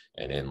media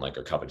and in like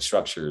our company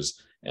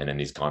structures and in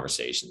these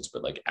conversations,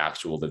 but like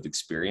actual lived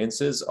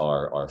experiences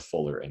are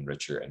fuller and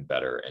richer and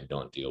better and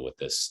don't deal with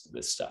this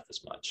stuff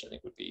as much. I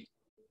think would be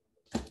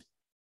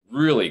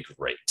really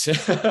great.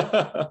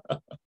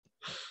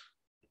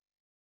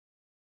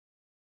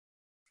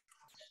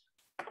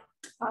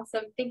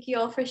 Awesome. Thank you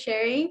all for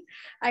sharing.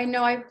 I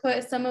know I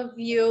put some of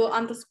you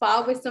on the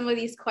spot with some of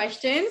these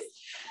questions,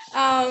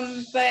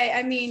 but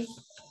I mean,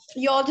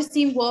 you all just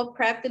seem well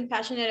prepped and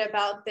passionate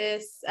about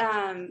this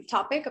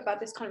topic, about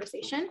this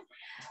conversation.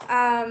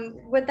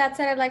 With that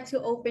said, I'd like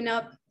to open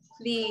up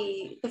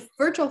the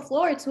virtual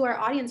floor to our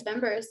audience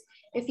members.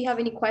 If you have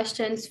any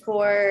questions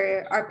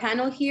for our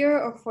panel here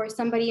or for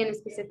somebody in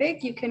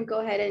specific, you can go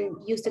ahead and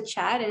use the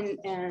chat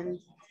and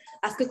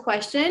ask a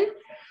question.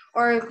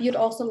 Or if you'd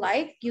also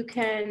like, you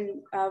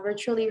can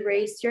virtually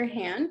raise your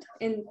hand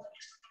and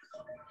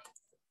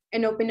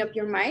open up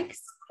your mics.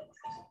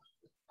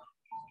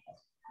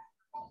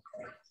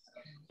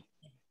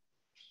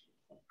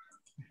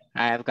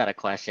 I've got a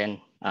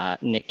question,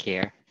 Nick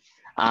here.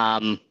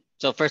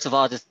 So first of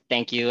all, just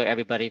thank you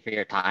everybody for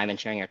your time and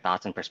sharing your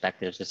thoughts and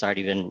perspectives. It's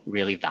already been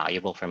really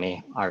valuable for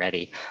me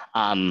already.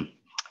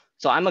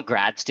 So I'm a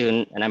grad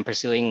student and I'm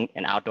pursuing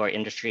an outdoor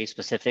industry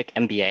specific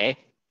MBA.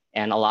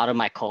 And a lot of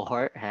my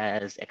cohort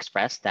has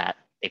expressed that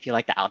they feel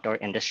like the outdoor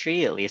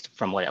industry, at least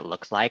from what it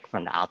looks like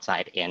from the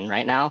outside in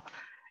right now,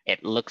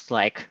 it looks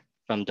like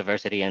from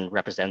diversity and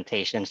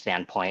representation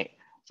standpoint,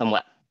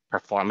 somewhat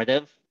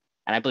performative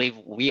And I believe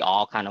we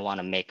all kind of want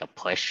to make a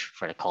push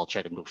for the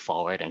culture to move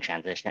forward and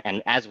transition.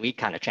 And as we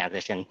kind of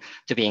transition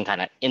to being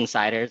kind of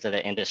insiders of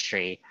the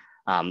industry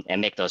and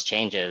make those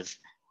changes,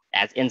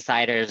 as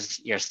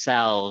insiders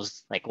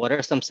yourselves, like what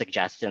are some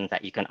suggestions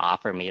that you can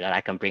offer me that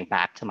I can bring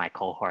back to my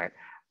cohort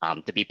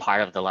to be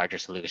part of the larger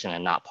solution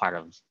and not part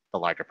of the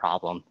larger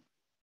problem?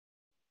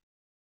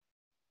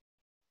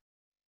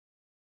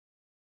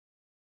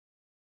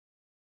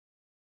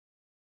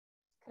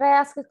 Could I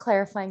ask a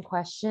clarifying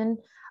question?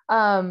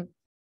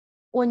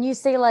 When you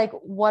say like,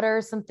 what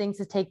are some things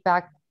to take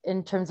back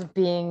in terms of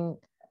being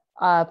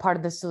part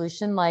of the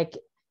solution? Like,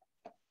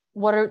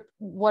 what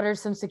are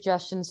some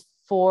suggestions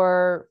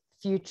for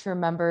future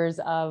members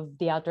of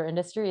the outdoor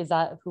industry? Is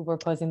that who we're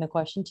posing the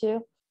question to?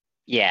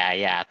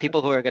 Yeah.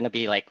 People who are going to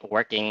be like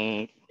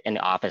working in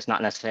the office,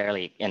 not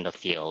necessarily in the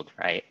field,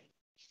 right?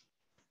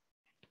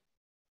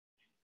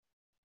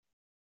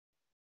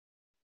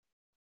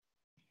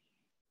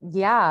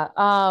 Yeah.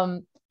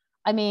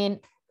 I mean,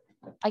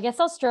 I guess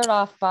I'll start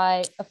off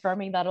by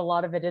affirming that a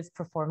lot of it is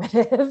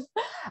performative.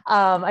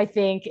 I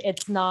think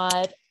it's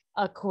not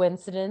a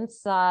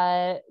coincidence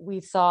that we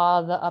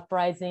saw the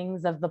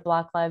uprisings of the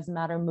Black Lives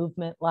Matter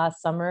movement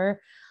last summer,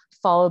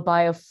 followed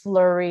by a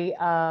flurry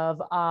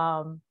of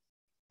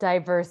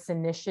diverse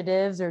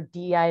initiatives or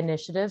DEI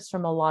initiatives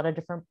from a lot of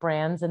different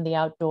brands in the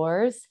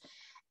outdoors.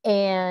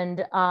 And,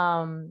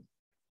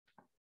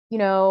 you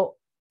know,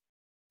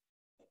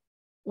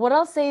 what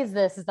I'll say is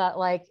this, is that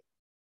like,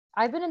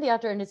 I've been in the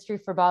outdoor industry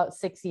for about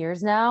 6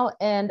 years now,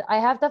 and I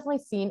have definitely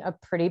seen a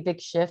pretty big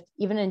shift,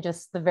 even in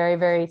just the very,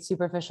 very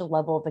superficial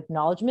level of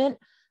acknowledgement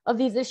of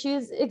these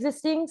issues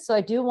existing. So I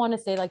do want to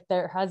say like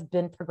there has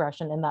been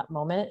progression in that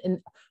moment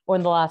in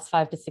the last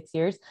 5 to 6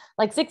 years.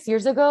 Like 6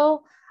 years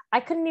ago,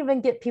 I couldn't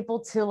even get people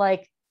to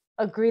like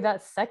agree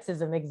that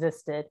sexism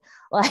existed.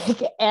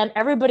 Like, and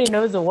everybody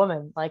knows a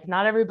woman. Like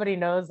not everybody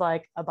knows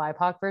like a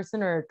BIPOC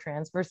person or a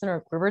trans person or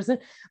a queer person,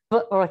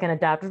 or like an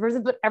adaptive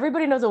person, but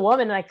everybody knows a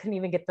woman, and I couldn't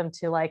even get them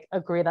to like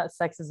agree that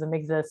sexism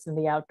exists in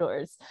the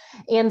outdoors.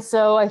 And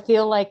so I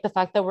feel like the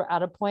fact that we're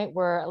at a point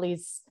where at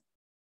least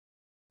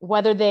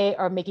whether they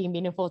are making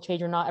meaningful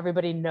change or not,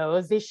 everybody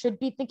knows they should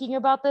be thinking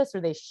about this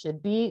or they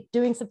should be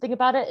doing something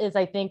about it is,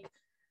 I think,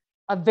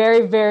 a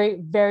very, very,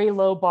 very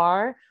low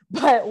bar,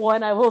 but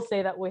one I will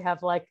say that we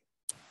have like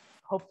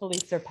hopefully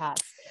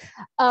surpassed.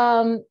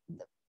 I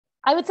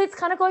would say it's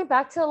kind of going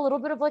back to a little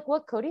bit of like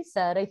what Cody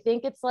said. I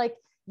think it's like,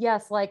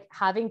 yes, like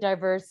having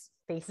diverse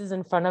faces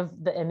in front of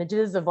the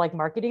images of like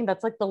marketing,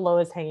 that's like the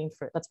lowest hanging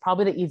fruit. That's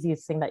probably the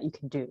easiest thing that you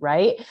can do,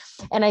 right?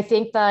 And I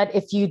think that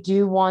if you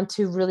do want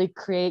to really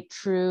create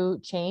true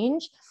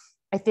change,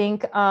 I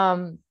think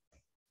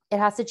it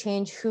has to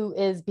change who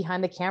is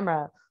behind the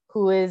camera,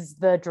 who is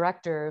the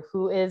director,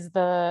 who is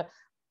the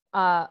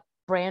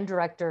brand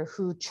director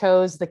who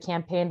chose the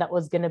campaign that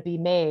was going to be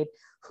made,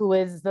 who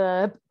is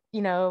the,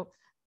 you know,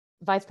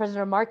 vice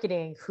president of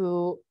marketing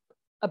who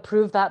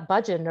approved that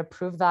budget and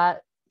approved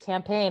that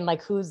campaign,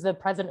 like who's the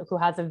president who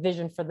has a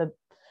vision for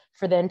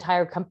the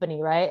entire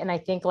company, right? And I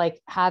think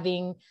like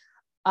having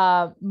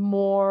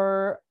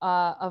more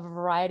a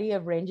variety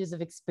of ranges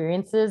of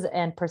experiences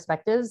and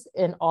perspectives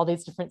in all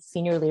these different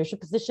senior leadership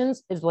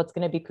positions is what's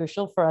going to be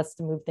crucial for us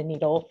to move the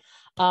needle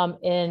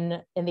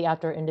in the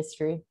outdoor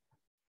industry.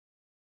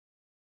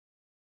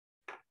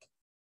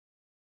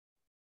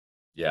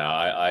 Yeah,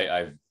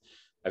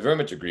 I very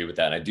much agree with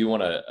that. And I do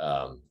want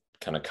to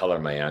kind of color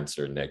my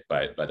answer, Nick,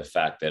 by the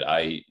fact that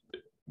I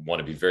want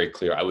to be very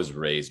clear. I was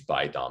raised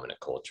by dominant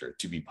culture,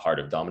 to be part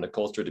of dominant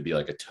culture, to be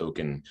like a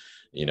token,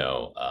 you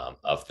know,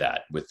 of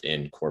that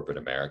within corporate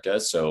America.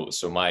 So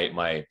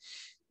my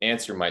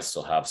answer might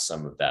still have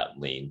some of that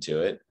lean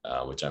to it,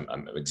 which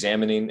I'm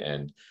examining.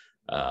 And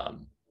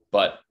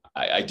but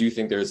I do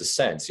think there's a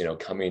sense, you know,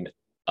 coming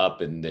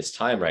up in this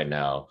time right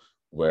now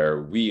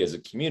where we as a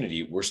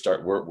community,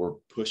 we're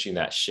pushing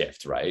that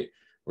shift, right?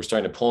 We're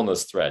starting to pull on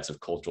those threads of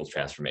cultural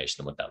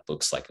transformation and what that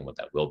looks like and what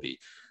that will be.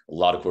 A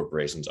lot of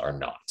corporations are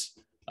not.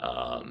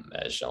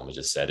 As Shelma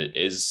just said, it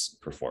is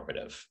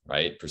performative,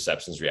 right?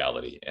 Perception's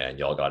reality. And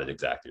y'all got it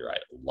exactly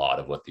right. A lot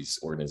of what these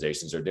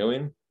organizations are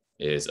doing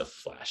is a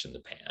flash in the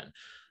pan.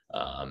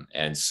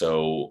 And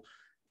so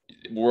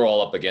we're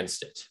all up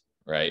against it,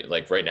 right?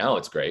 Like right now,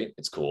 it's great.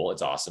 It's cool.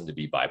 It's awesome to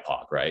be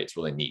BIPOC, right? It's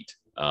really neat.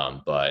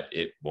 But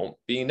it won't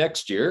be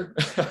next year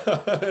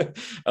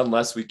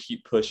unless we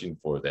keep pushing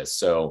for this.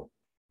 So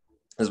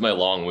this is my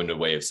long-winded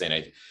way of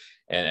saying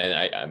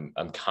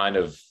I'm kind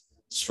of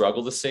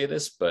struggle to say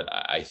this, but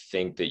I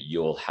think that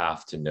you'll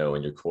have to know,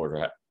 and your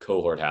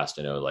cohort has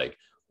to know, like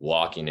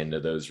walking into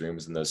those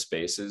rooms and those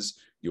spaces,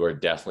 you are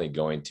definitely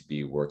going to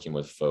be working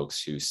with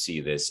folks who see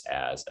this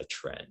as a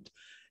trend,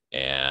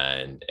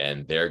 and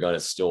they're going to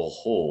still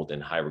hold in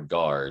high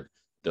regard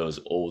those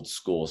old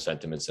school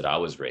sentiments that I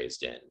was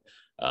raised in,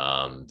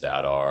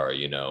 that are,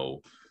 you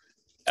know,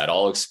 at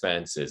all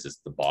expenses, it's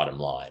the bottom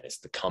line, it's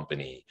the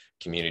company,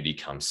 community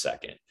comes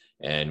second.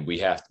 And we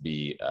have to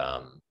be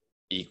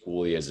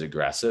equally as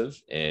aggressive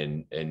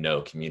and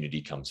no,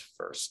 community comes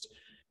first.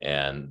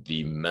 and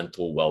the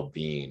mental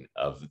well-being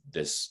of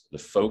the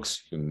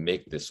folks who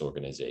make this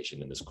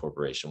organization and this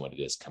corporation what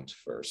it is comes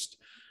first.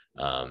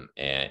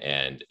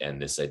 And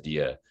this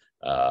idea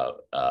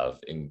of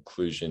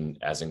inclusion,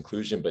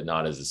 but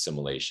not as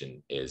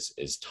assimilation,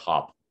 is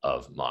top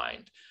of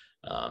mind.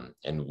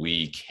 And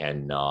we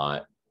can't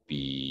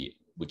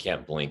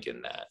blink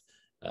in that,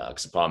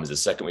 because the problem is the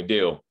second we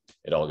do,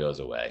 it all goes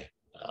away.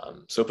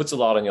 So it puts a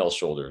lot on y'all's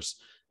shoulders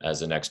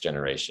as the next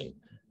generation.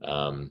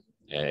 And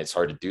it's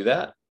hard to do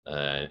that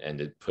and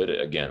to put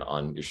it again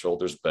on your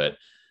shoulders, but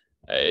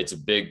it's a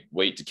big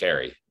weight to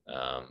carry.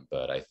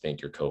 But I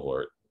think your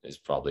cohort is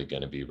probably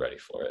going to be ready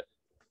for it.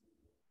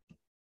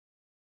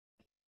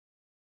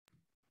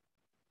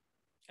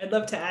 I'd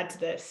love to add to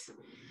this.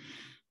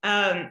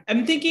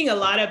 I'm thinking a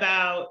lot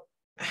about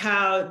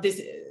how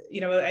this,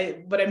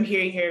 what I'm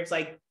hearing here is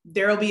like,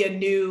 there'll be a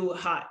new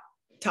hot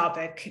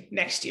topic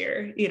next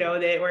year,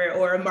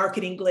 or a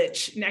marketing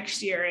glitch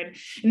next year.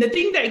 And the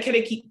thing that I kind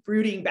of keep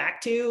rooting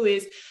back to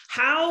is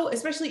how,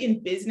 especially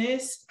in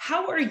business,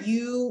 how are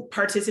you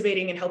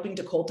participating in helping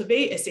to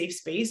cultivate a safe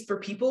space for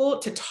people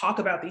to talk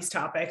about these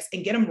topics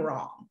and get them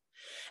wrong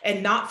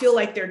and not feel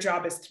like their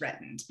job is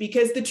threatened?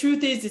 Because the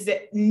truth is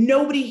that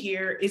nobody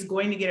here is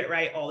going to get it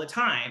right all the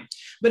time.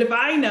 But if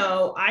I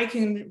know I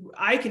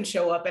can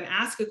show up and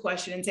ask a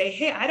question and say,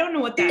 hey, I don't know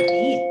what that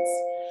means.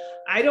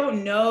 I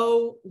don't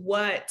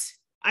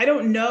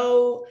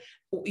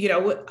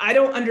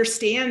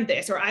understand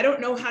this, or I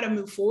don't know how to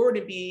move forward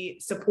to be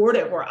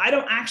supportive, or I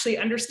don't actually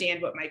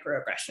understand what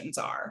microaggressions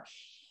are.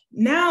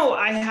 Now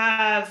I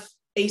have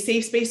a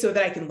safe space so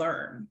that I can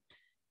learn.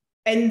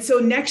 And so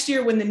next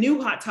year, when the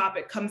new hot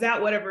topic comes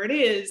out, whatever it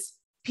is,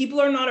 people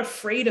are not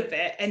afraid of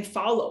it and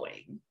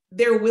following.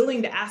 They're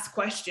willing to ask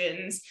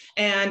questions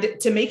and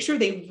to make sure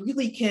they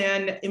really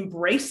can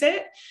embrace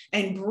it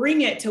and bring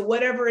it to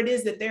whatever it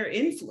is that they're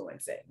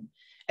influencing.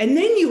 And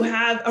then you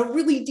have a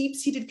really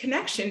deep-seated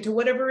connection to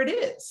whatever it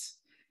is,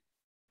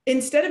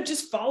 instead of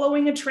just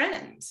following a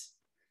trend.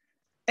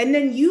 And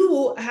then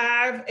you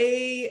have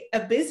a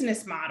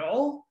business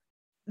model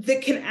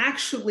that can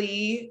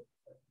actually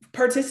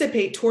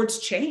participate towards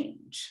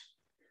change.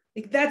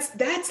 Like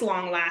that's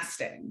long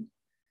lasting.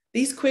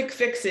 These quick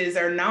fixes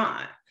are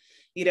not.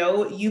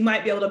 You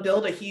might be able to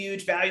build a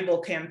huge valuable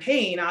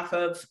campaign off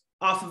of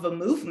a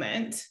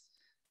movement.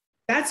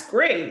 That's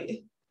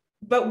great.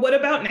 But what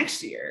about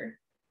next year?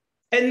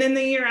 And then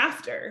the year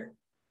after?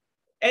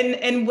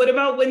 And what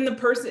about when the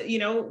person,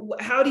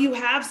 how do you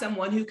have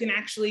someone who can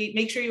actually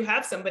make sure you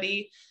have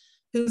somebody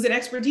who's an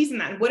expertise in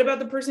that? And what about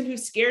the person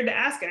who's scared to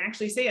ask and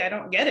actually say, I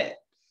don't get it?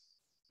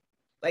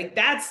 Like,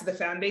 that's the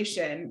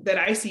foundation that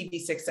I see be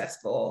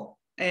successful.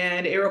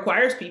 And it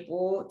requires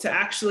people to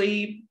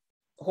actually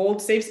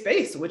hold safe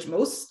space, which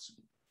most,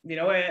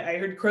 I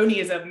heard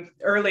cronyism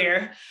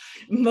earlier.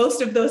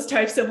 Most of those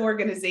types of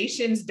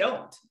organizations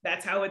don't.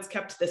 That's how it's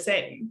kept the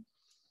same.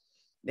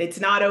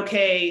 It's not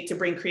okay to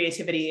bring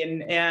creativity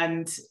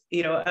and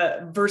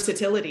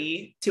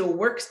versatility to a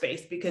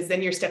workspace, because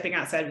then you're stepping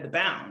outside of the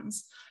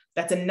bounds.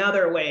 That's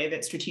another way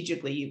that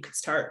strategically you could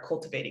start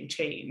cultivating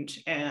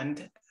change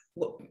and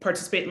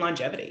participate in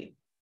longevity.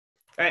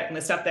 All right, I'm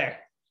gonna stop there.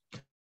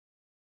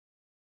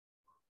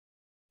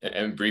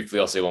 And briefly,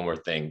 I'll say one more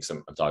thing, because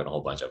I'm talking a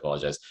whole bunch. I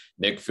apologize.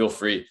 Nick, feel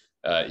free.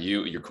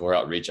 Your core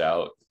out, reach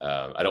out.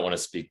 I don't want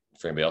to speak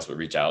for anybody else, but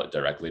reach out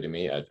directly to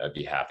me. I'd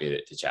be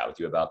happy to chat with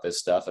you about this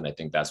stuff. And I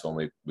think that's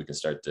when we can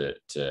start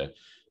to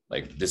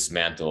like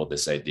dismantle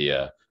this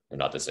idea, or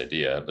not this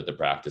idea, but the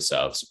practice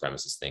of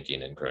supremacist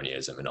thinking and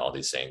cronyism and all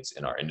these things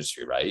in our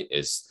industry, right?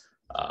 Is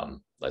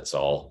let's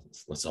all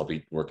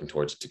be working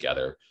towards it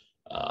together,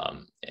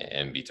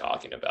 and be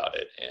talking about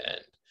it.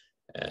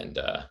 And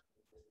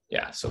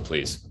yeah, so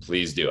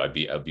please do. I'd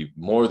be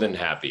more than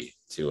happy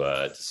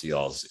to see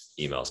all's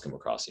emails come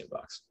across the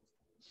inbox.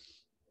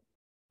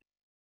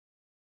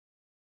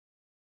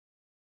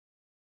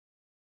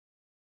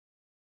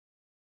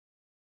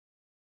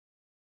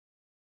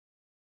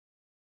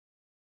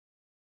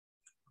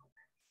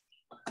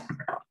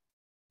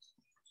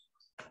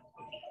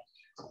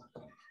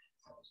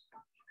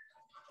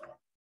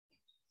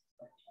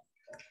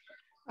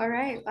 All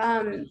right.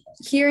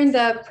 Here in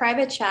the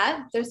private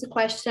chat, there's a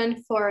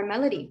question for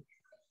Melodie.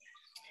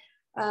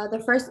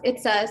 The first,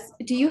 it says,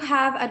 do you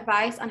have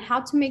advice on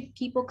how to make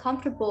people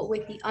comfortable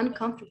with the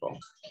uncomfortable?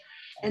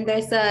 And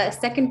there's a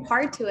second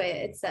part to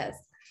it. It says,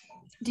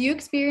 do you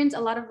experience a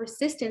lot of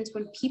resistance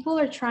when people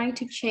are trying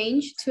to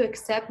change to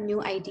accept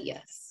new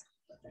ideas?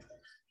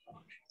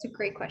 It's a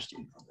great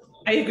question.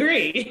 I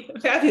agree.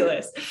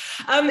 Fabulous.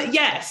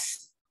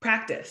 Yes,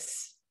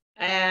 practice.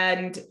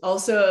 And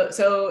also,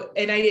 so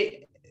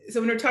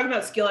when we're talking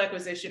about skill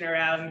acquisition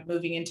around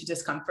moving into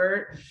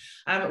discomfort,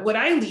 what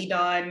I lead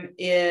on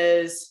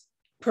is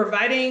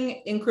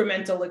providing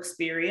incremental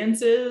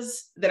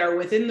experiences that are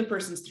within the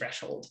person's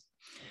threshold.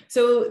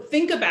 So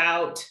think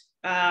about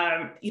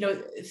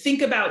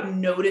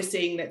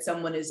noticing that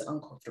someone is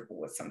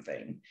uncomfortable with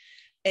something,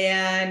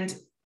 and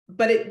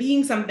but it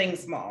being something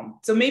small.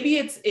 So maybe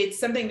it's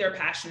something they're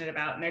passionate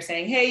about and they're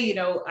saying, hey, you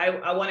know,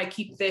 I want to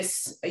keep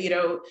this, you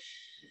know,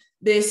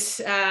 this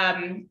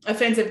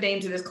offensive name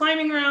to this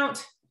climbing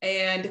route.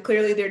 And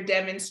clearly they're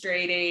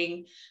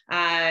demonstrating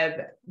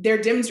that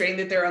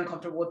they're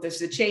uncomfortable with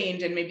this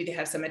change, and maybe they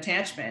have some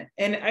attachment.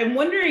 And I'm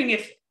wondering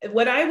if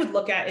what I would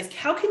look at is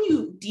how can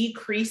you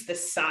decrease the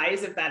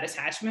size of that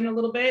attachment a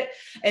little bit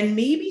and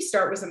maybe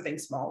start with something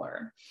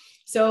smaller.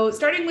 So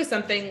starting with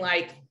something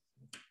like,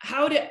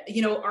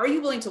 are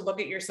you willing to look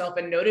at yourself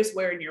and notice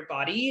where in your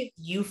body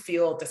you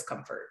feel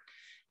discomfort?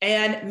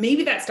 And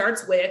maybe that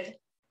starts with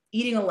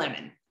eating a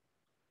lemon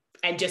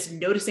and just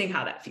noticing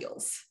how that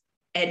feels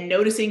and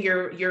noticing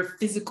your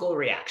physical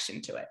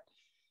reaction to it.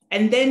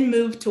 And then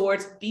move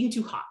towards being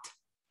too hot.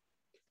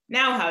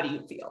 Now, how do you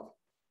feel?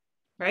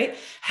 Right?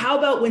 How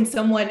about when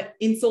someone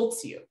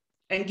insults you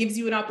and gives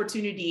you an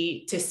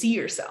opportunity to see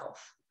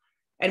yourself?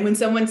 And when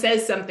someone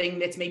says something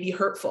that's maybe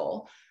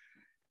hurtful,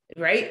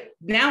 right?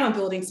 Now I'm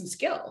building some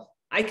skill.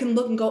 I can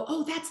look and go,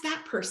 oh, that's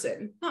that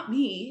person, not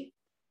me.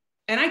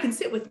 And I can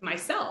sit with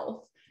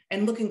myself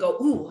and look and go,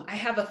 ooh, I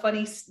have a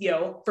funny,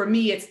 for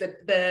me, it's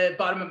the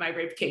bottom of my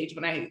rib cage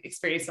when I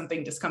experience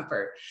something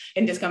discomfort,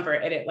 and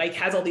it like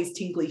has all these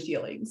tingly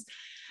feelings.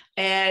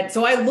 And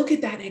so I look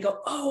at that and I go,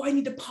 oh, I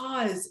need to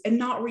pause and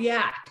not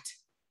react,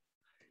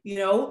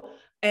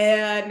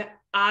 and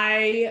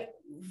I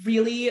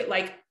really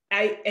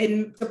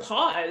and to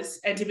pause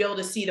and to be able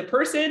to see the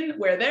person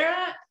where they're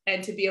at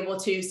and to be able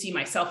to see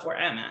myself where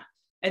I'm at.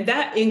 And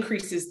that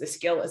increases the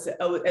skill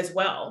as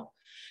well.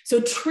 So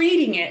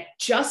treating it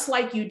just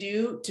like you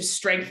do to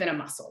strengthen a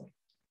muscle.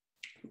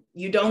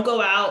 You don't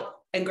go out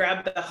and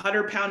grab the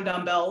 100-pound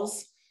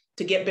dumbbells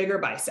to get bigger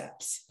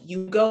biceps.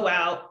 You go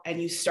out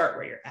and you start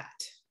where you're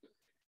at,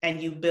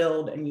 and you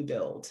build and you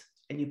build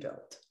and you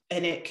build.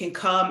 And it can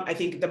come, I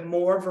think, the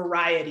more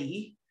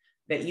variety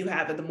that you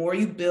have, and the more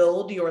you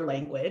build your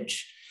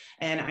language,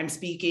 and I'm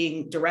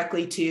speaking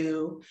directly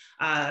to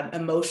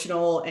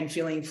emotional and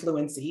feeling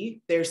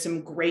fluency. There's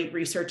some great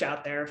research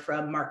out there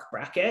from Mark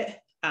Brackett,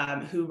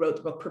 who wrote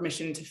the book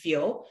Permission to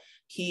Feel.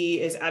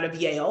 He is out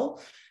of Yale,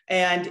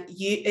 and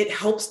it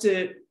helps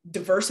to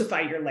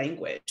diversify your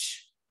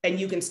language. And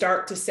you can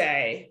start to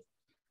say,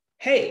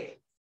 hey,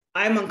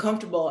 I'm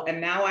uncomfortable, and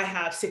now I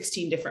have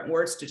 16 different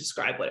words to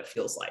describe what it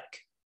feels like.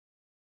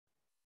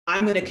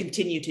 I'm going to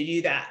continue to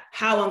do that.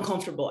 How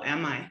uncomfortable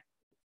am I?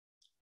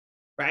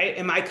 Right?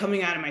 Am I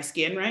coming out of my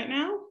skin right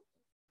now?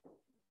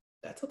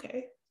 That's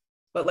okay.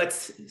 But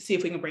let's see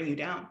if we can bring you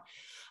down.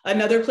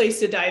 Another place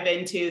to dive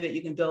into that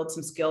you can build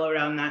some skill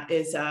around that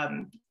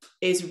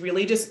is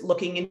really just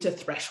looking into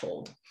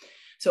threshold.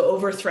 So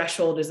over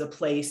threshold is a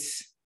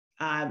place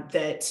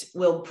that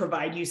will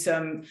provide you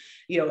some,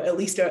 at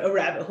least a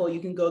rabbit hole you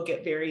can go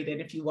get buried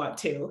in if you want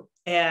to,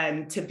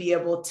 and to be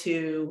able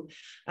to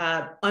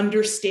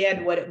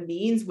understand what it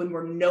means when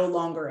we're no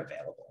longer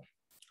available.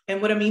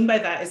 And what I mean by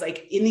that is,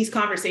 like, in these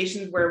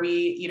conversations where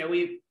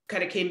we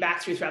kind of came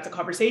back throughout the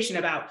conversation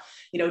about,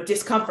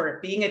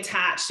 discomfort, being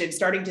attached, and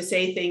starting to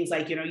say things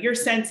like, you're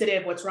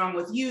sensitive, what's wrong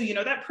with you?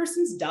 That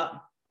person's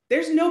dumb.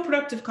 There's no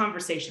productive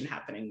conversation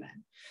happening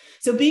then.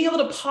 So being able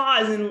to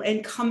pause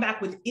and come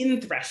back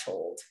within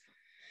threshold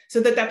so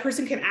that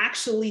person can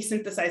actually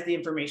synthesize the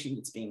information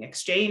that's being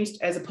exchanged,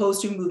 as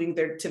opposed to moving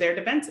to their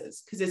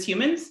defenses. Because as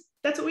humans,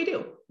 that's what we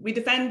do. We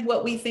defend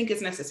what we think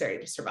is necessary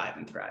to survive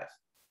and thrive.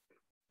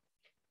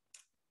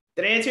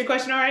 Did I answer your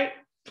question all right?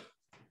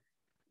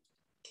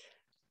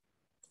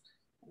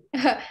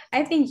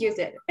 I think you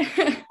did.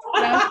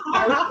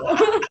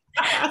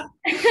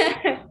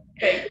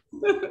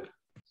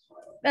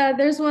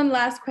 There's one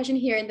last question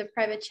here in the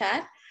private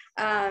chat.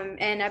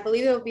 And I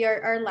believe it will be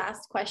our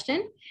last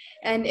question.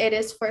 And it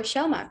is for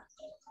Shelma.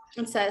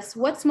 It says,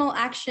 what small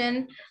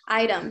action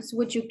items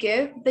would you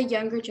give the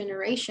younger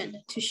generation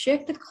to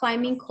shift the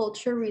climbing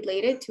culture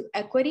related to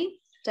equity,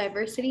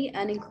 diversity,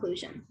 and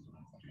inclusion?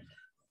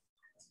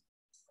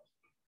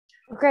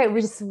 Great,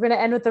 we're going to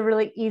end with a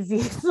really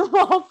easy,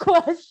 small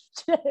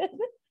question.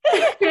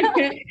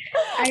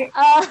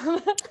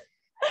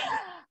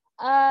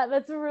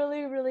 That's a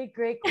really, really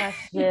great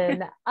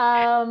question.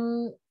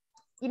 Again,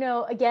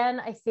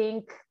 I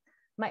think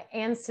my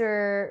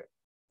answer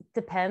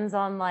depends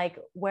on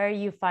where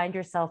you find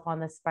yourself on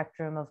the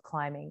spectrum of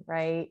climbing,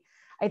 right?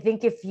 I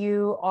think if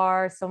you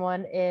are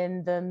someone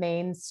in the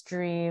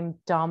mainstream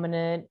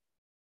dominant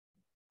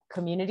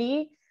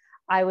community,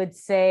 I would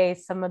say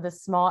some of the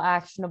small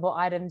actionable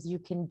items you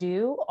can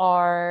do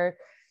are,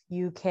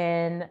 you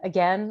can,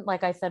 again,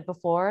 like I said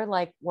before,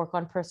 work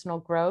on personal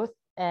growth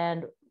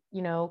and,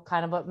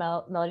 kind of what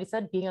Melodie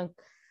said, being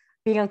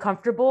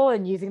uncomfortable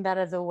and using that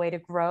as a way to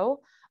grow.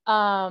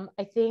 I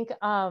think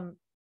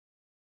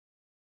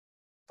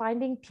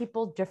finding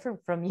people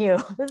different from you,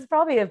 this is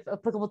probably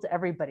applicable to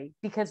everybody,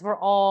 because we're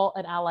all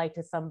an ally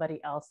to somebody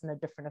else in a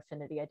different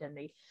affinity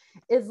identity.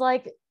 It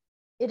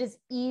is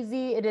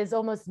easy, it is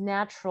almost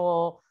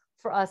natural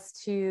for us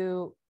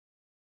to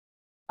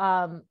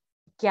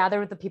gather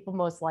with the people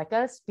most like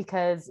us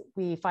because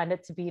we find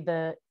it to be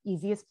the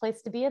easiest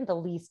place to be in, the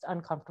least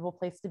uncomfortable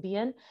place to be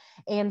in.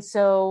 And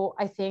so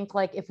I think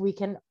like if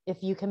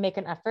you can make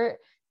an effort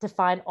to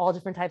find all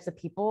different types of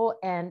people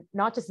and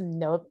not just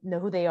know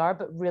who they are,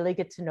 but really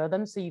get to know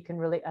them so you can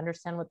really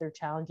understand what their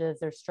challenges,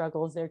 their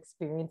struggles, their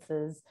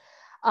experiences,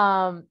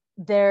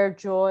 their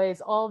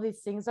joys, all these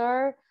things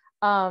are,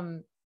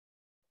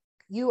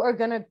 you are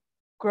going to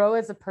grow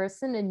as a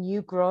person, and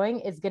you growing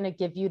is going to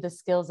give you the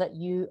skills that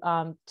you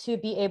to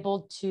be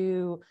able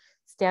to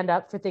stand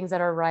up for things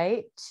that are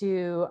right,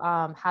 to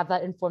have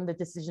that inform the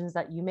decisions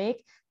that you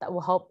make that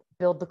will help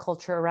build the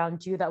culture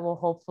around you, that will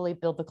hopefully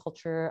build the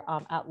culture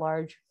at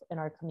large in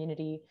our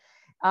community,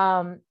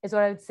 is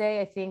what I would say.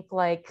 I think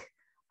like,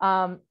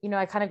 you know,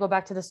 I kind of go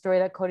back to the story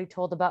that Cody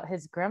told about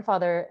his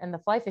grandfather and the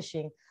fly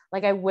fishing.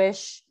 Like, I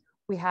wish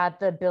we had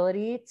the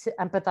ability to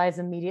empathize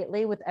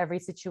immediately with every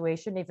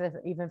situation,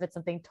 even if it's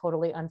something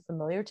totally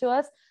unfamiliar to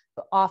us.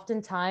 But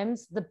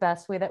oftentimes the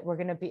best way that we're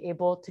going to be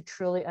able to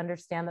truly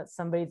understand that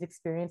somebody's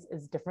experience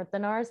is different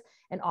than ours,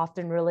 and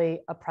often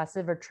really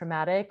oppressive or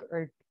traumatic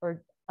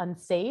or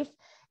unsafe,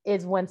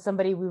 is when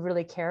somebody we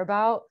really care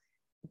about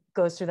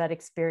goes through that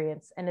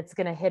experience, and it's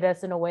going to hit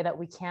us in a way that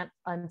we can't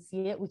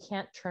unsee it, we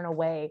can't turn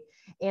away.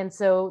 And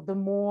so the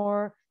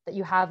more that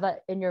you have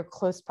that in your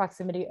close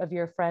proximity of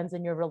your friends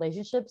and your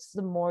relationships,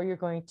 the more you're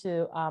going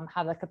to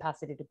have that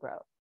capacity to grow.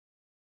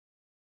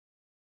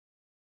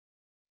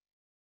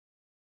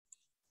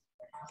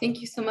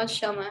 Thank you so much,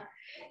 Shelma.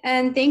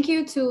 And thank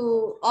you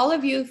to all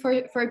of you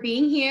for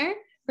being here,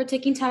 for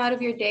taking time out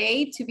of your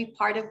day to be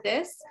part of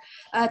this.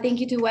 Thank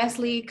you to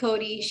Wesley,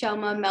 Cody,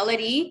 Shelma,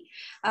 Melodie.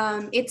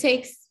 It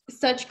takes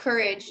such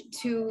courage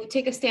to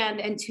take a stand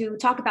and to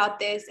talk about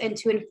this and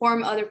to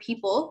inform other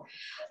people.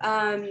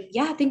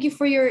 Yeah, thank you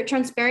for your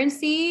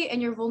transparency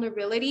and your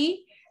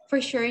vulnerability,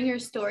 for sharing your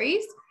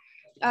stories.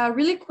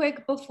 Really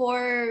quick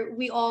before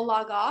we all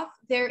log off,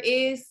 there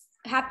is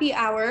happy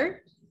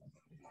hour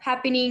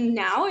happening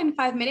now in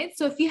 5 minutes.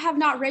 So if you have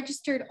not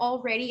registered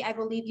already, I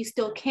believe you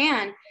still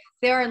can.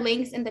 There are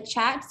links in the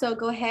chat, so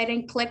go ahead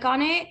and click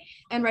on it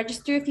and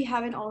register if you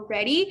haven't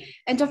already.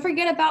 And don't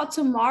forget about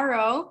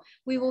tomorrow.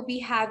 We will be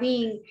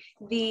having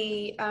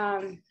the,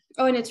 oh,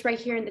 and it's right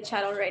here in the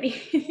chat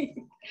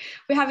already.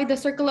 We're having the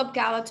Circle Up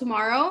Gala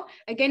tomorrow.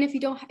 Again, if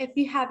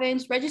you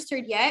haven't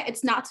registered yet,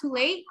 it's not too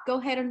late. Go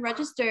ahead and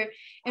register,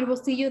 and we'll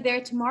see you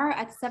there tomorrow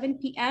at 7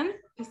 p.m.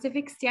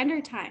 Pacific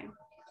Standard Time.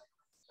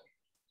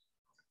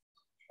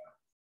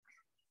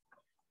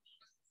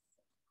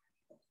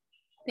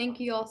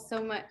 Thank you all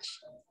so much.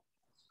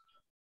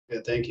 Yeah,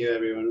 thank you,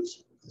 everyone.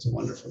 It's a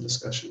wonderful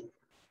discussion.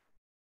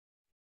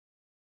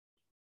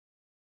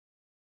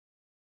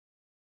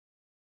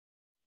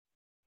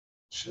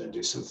 Should I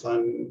do some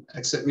fun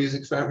exit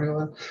music for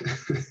everyone?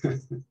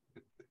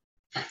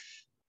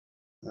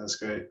 That's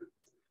great.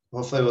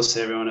 Hopefully we'll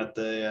see everyone at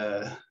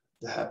the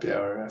happy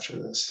hour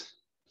after this.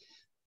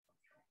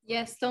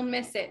 Yes, don't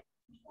miss it.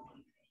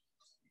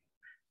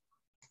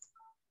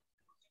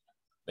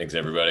 Thanks,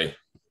 everybody.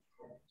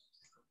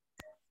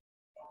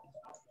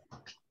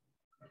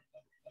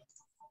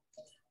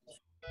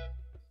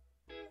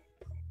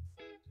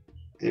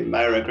 Hey,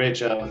 Myra, great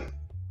job.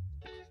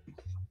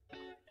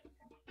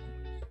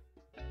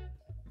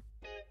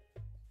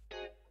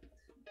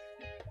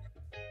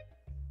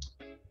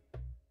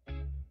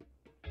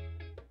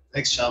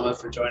 Thanks, Shelma,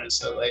 for joining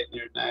so late in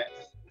your night.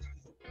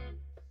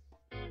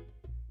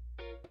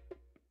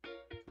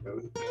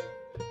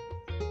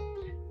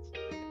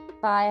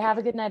 Bye. Have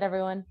a good night,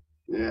 everyone.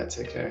 Yeah,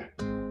 take care.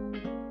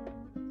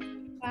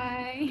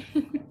 Bye.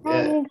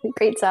 Yeah.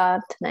 Great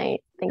job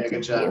tonight. Thank you.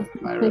 Good job,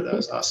 Myra. That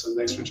was awesome.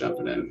 Thanks for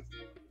jumping in.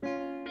 All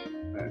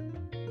right.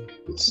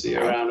 We'll see you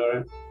around, all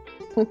right?